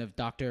Lesson of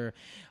Dr.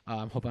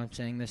 I hope I'm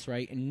saying this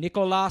right.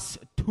 Nicolas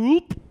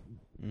Tulp.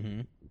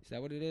 Is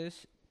that what it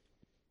is?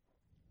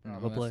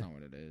 Probably. No, that's not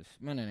what it is.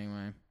 But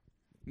anyway.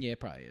 Yeah,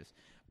 it probably is.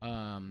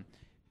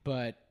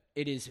 But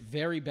it is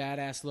very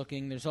badass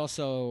looking. There's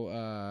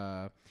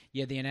also,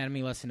 The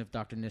Anatomy Lesson of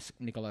Dr.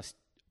 Nicolas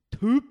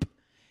Tulp.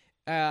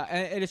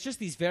 And it's just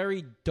these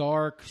very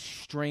dark,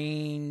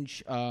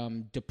 strange,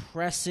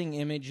 depressing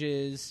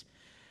images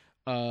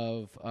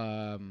of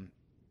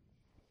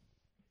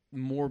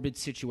morbid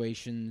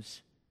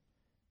situations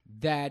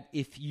that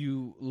if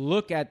you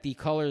look at the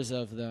colors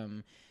of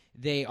them,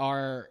 they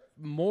are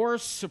more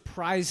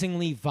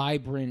surprisingly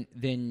vibrant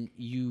than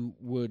you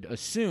would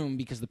assume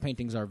because the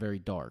paintings are very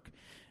dark.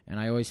 And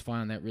I always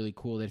find that really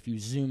cool that if you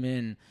zoom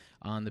in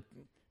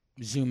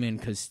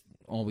because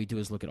all we do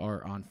is look at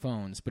art on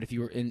phones. But if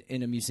you were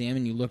in a museum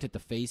and you looked at the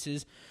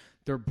faces,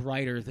 they're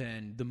brighter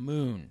than the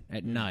moon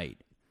at night.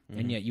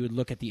 And yet you would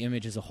look at the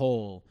image as a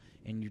whole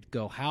and you'd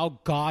go, how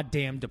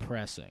goddamn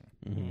depressing.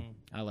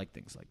 I like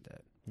things like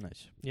that.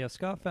 Nice. Yeah,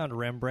 Scott found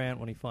Rembrandt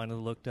when he finally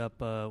looked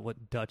up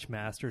what Dutch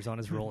masters on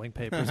his rolling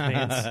papers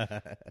means.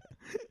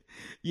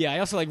 Yeah, I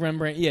also like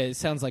Rembrandt. Yeah, it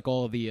sounds like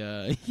all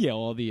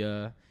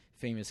the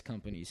famous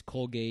companies,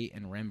 Colgate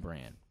and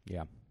Rembrandt.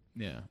 Yeah.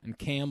 Yeah, and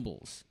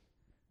Campbell's.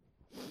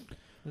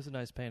 It was a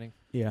nice painting.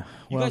 Yeah.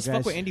 You guys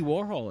fuck with Andy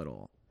Warhol at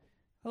all?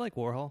 I like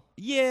Warhol.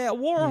 Yeah,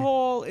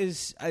 Warhol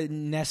is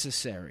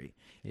necessary.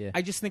 Yeah.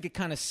 I just think it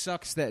kind of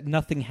sucks that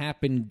nothing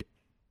happened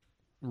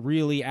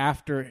really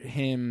after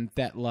him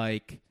that,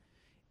 like,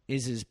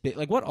 is as big.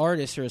 Like, what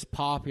artists are as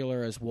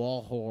popular as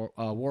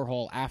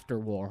Warhol after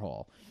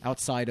Warhol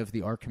outside of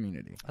the art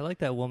community? I like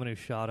that woman who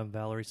shot him,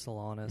 Valerie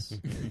Solanas.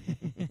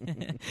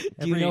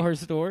 Do you know her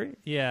story?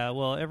 Yeah,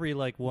 well, every,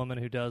 like, woman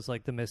who does,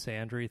 like, the Miss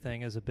Andry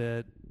thing is a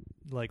bit,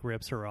 like,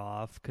 rips her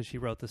off because she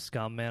wrote the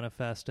Scum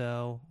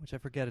Manifesto, which I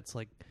forget. It's,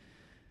 like,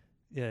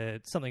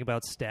 it's something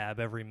about stab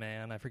every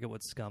man. I forget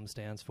what Scum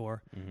stands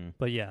for.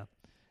 But, yeah.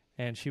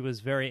 And she was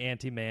very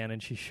anti-man,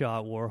 and she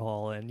shot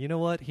Warhol. And you know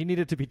what? He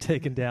needed to be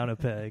taken down a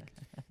peg.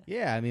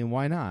 Yeah, I mean,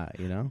 why not?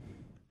 You know,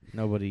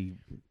 nobody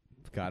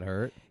got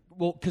hurt.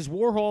 Well, because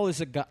Warhol is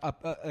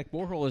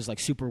Warhol is like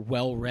super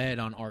well read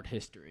on art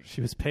history. She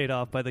was paid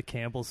off by the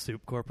Campbell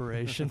Soup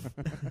Corporation.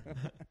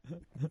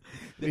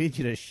 We need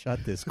you to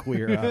shut this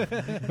queer up.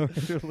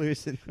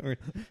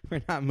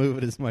 We're not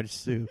moving as much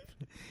soup.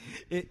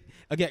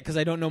 Again, because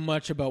I don't know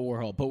much about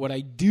Warhol, but what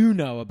I do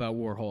know about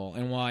Warhol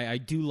and why I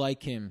do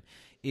like him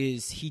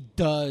is he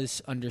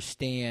does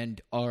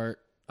understand art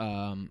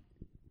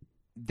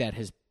that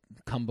has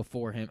come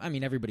before him. I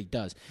mean, everybody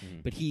does,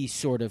 but he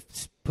sort of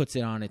puts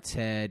it on its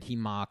head. He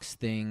mocks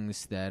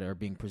things that are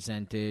being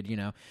presented, you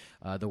know,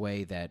 the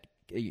way that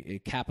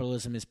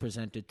capitalism is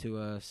presented to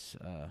us.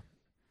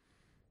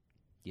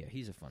 Yeah,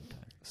 he's a fun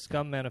time.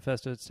 Scum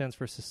Manifesto, it stands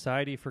for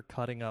Society for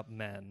Cutting Up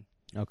Men.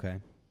 Okay.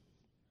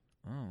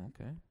 Oh,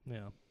 okay.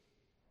 Yeah.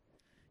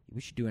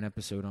 We should do an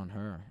episode on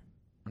her,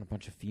 on a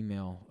bunch of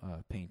female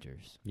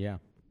painters. Yeah.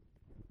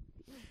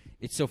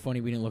 It's so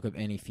funny we didn't look up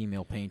any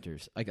female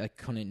painters. I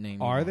couldn't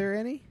name. Are one. there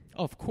any?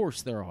 Oh, of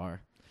course there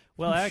are.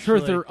 Well, I'm actually,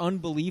 sure they're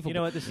unbelievable. You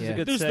know what? This is a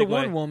good There's segue. the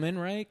one woman,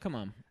 right? Come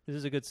on. This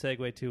is a good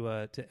segue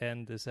to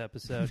end this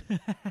episode.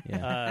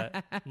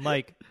 Yeah.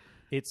 Mike,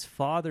 it's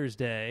Father's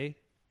Day,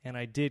 and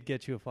I did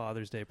get you a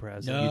Father's Day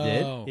present. No. You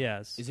did?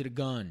 Yes. Is it a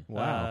gun?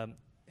 Wow.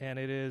 And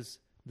it is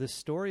The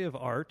Story of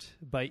Art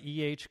by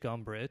E.H.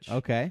 Gumbrich.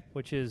 Okay.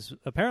 Which is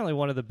apparently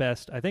one of the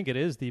best, I think it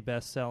is the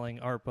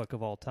best-selling art book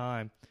of all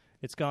time.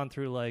 It's gone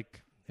through,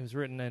 like, it was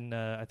written in,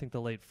 I think, the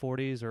late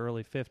 40s or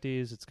early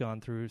 50s. It's gone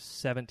through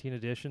 17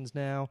 editions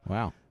now.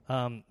 Wow.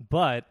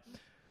 But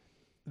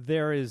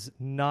there is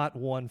not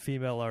one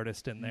female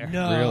artist in there.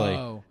 No.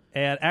 Really?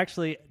 And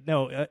actually,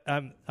 no,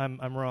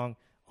 I'm wrong.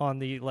 On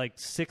the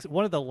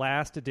one of the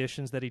last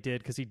editions that he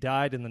did, because he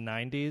died in the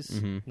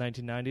 90s,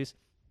 1990s.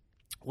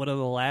 One of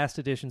the last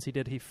editions he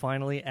did, he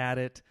finally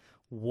added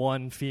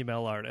one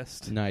female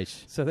artist.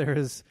 Nice. So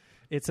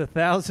it's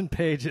 1,000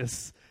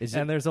 pages,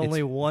 and there's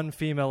only one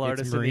female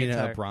artist. It's Marina in the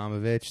entire...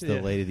 Abramovich,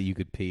 the lady that you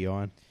could pee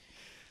on.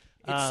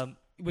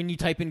 When you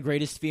type in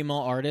greatest female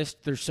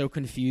artist, they're so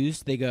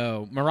confused. They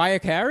go, Mariah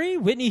Carey?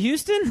 Whitney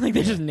Houston? Like,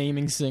 they're just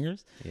naming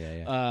singers.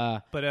 Yeah.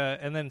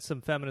 And then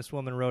some feminist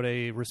woman wrote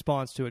a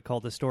response to it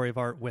called The Story of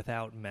Art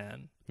Without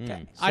Men.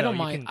 Okay. So I don't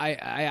mind.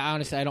 I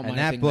honestly, I don't mind.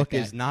 And that book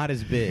like is not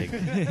as big.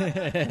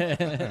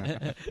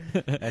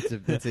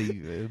 That's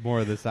a more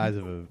of the size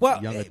of a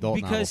young adult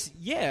because,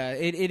 novel.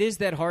 It is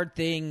that hard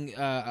thing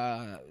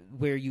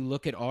where you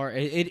look at art.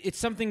 It's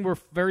something we're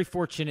very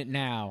fortunate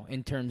now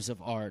in terms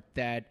of art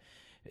that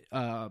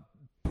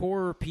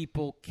poorer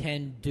people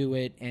can do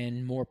it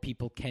and more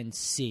people can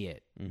see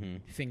it. Mm-hmm.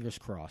 Fingers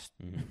crossed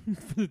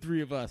for the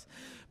three of us.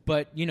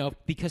 But,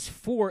 because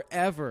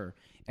forever,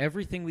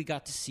 everything we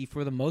got to see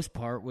for the most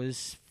part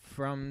was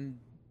from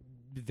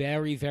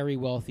very, very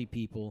wealthy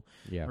people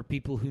or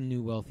people who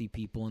knew wealthy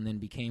people and then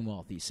became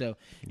wealthy. So,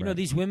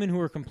 these women who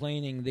are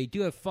complaining, they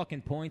do have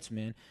fucking points,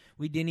 man.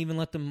 We didn't even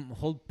let them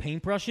hold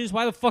paintbrushes.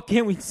 Why the fuck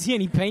can't we see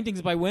any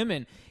paintings by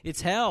women?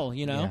 It's hell,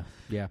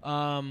 Yeah.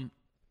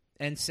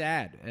 And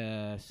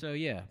sad. So,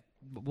 yeah.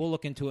 We'll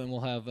look into it and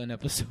we'll have an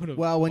episode of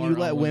Well, when you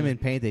let women women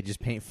paint, they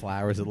just paint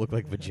flowers that look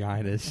like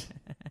vaginas.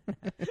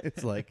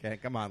 It's like, hey,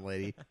 come on,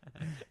 lady.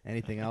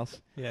 Anything else?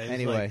 Yeah.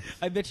 Anyway.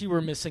 I bet you were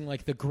missing,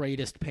 the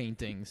greatest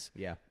paintings.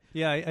 Yeah.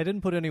 Yeah, I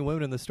didn't put any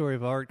women in the story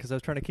of art because I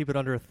was trying to keep it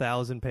under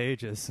 1,000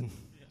 pages. And,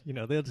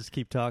 they'll just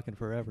keep talking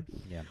forever.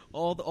 Yeah.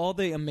 All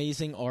the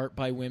amazing art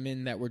by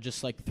women that were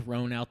just,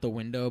 thrown out the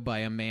window by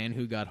a man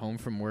who got home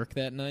from work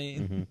that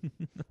night. Mm-hmm.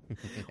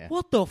 Yeah.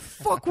 What the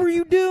fuck were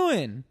you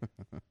doing?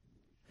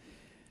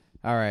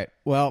 All right.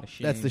 Well,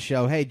 that's the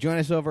show. Hey, join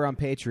us over on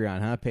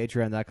Patreon, huh?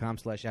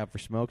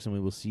 Patreon.com/OutForSmokes, and we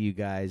will see you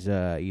guys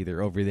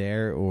either over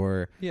there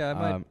or...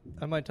 Yeah,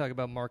 I might talk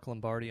about Mark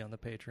Lombardi on the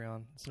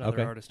Patreon. It's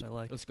another artist I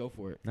like. Let's go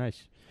for it.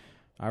 Nice.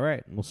 All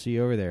right. We'll see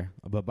you over there.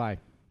 Bye-bye.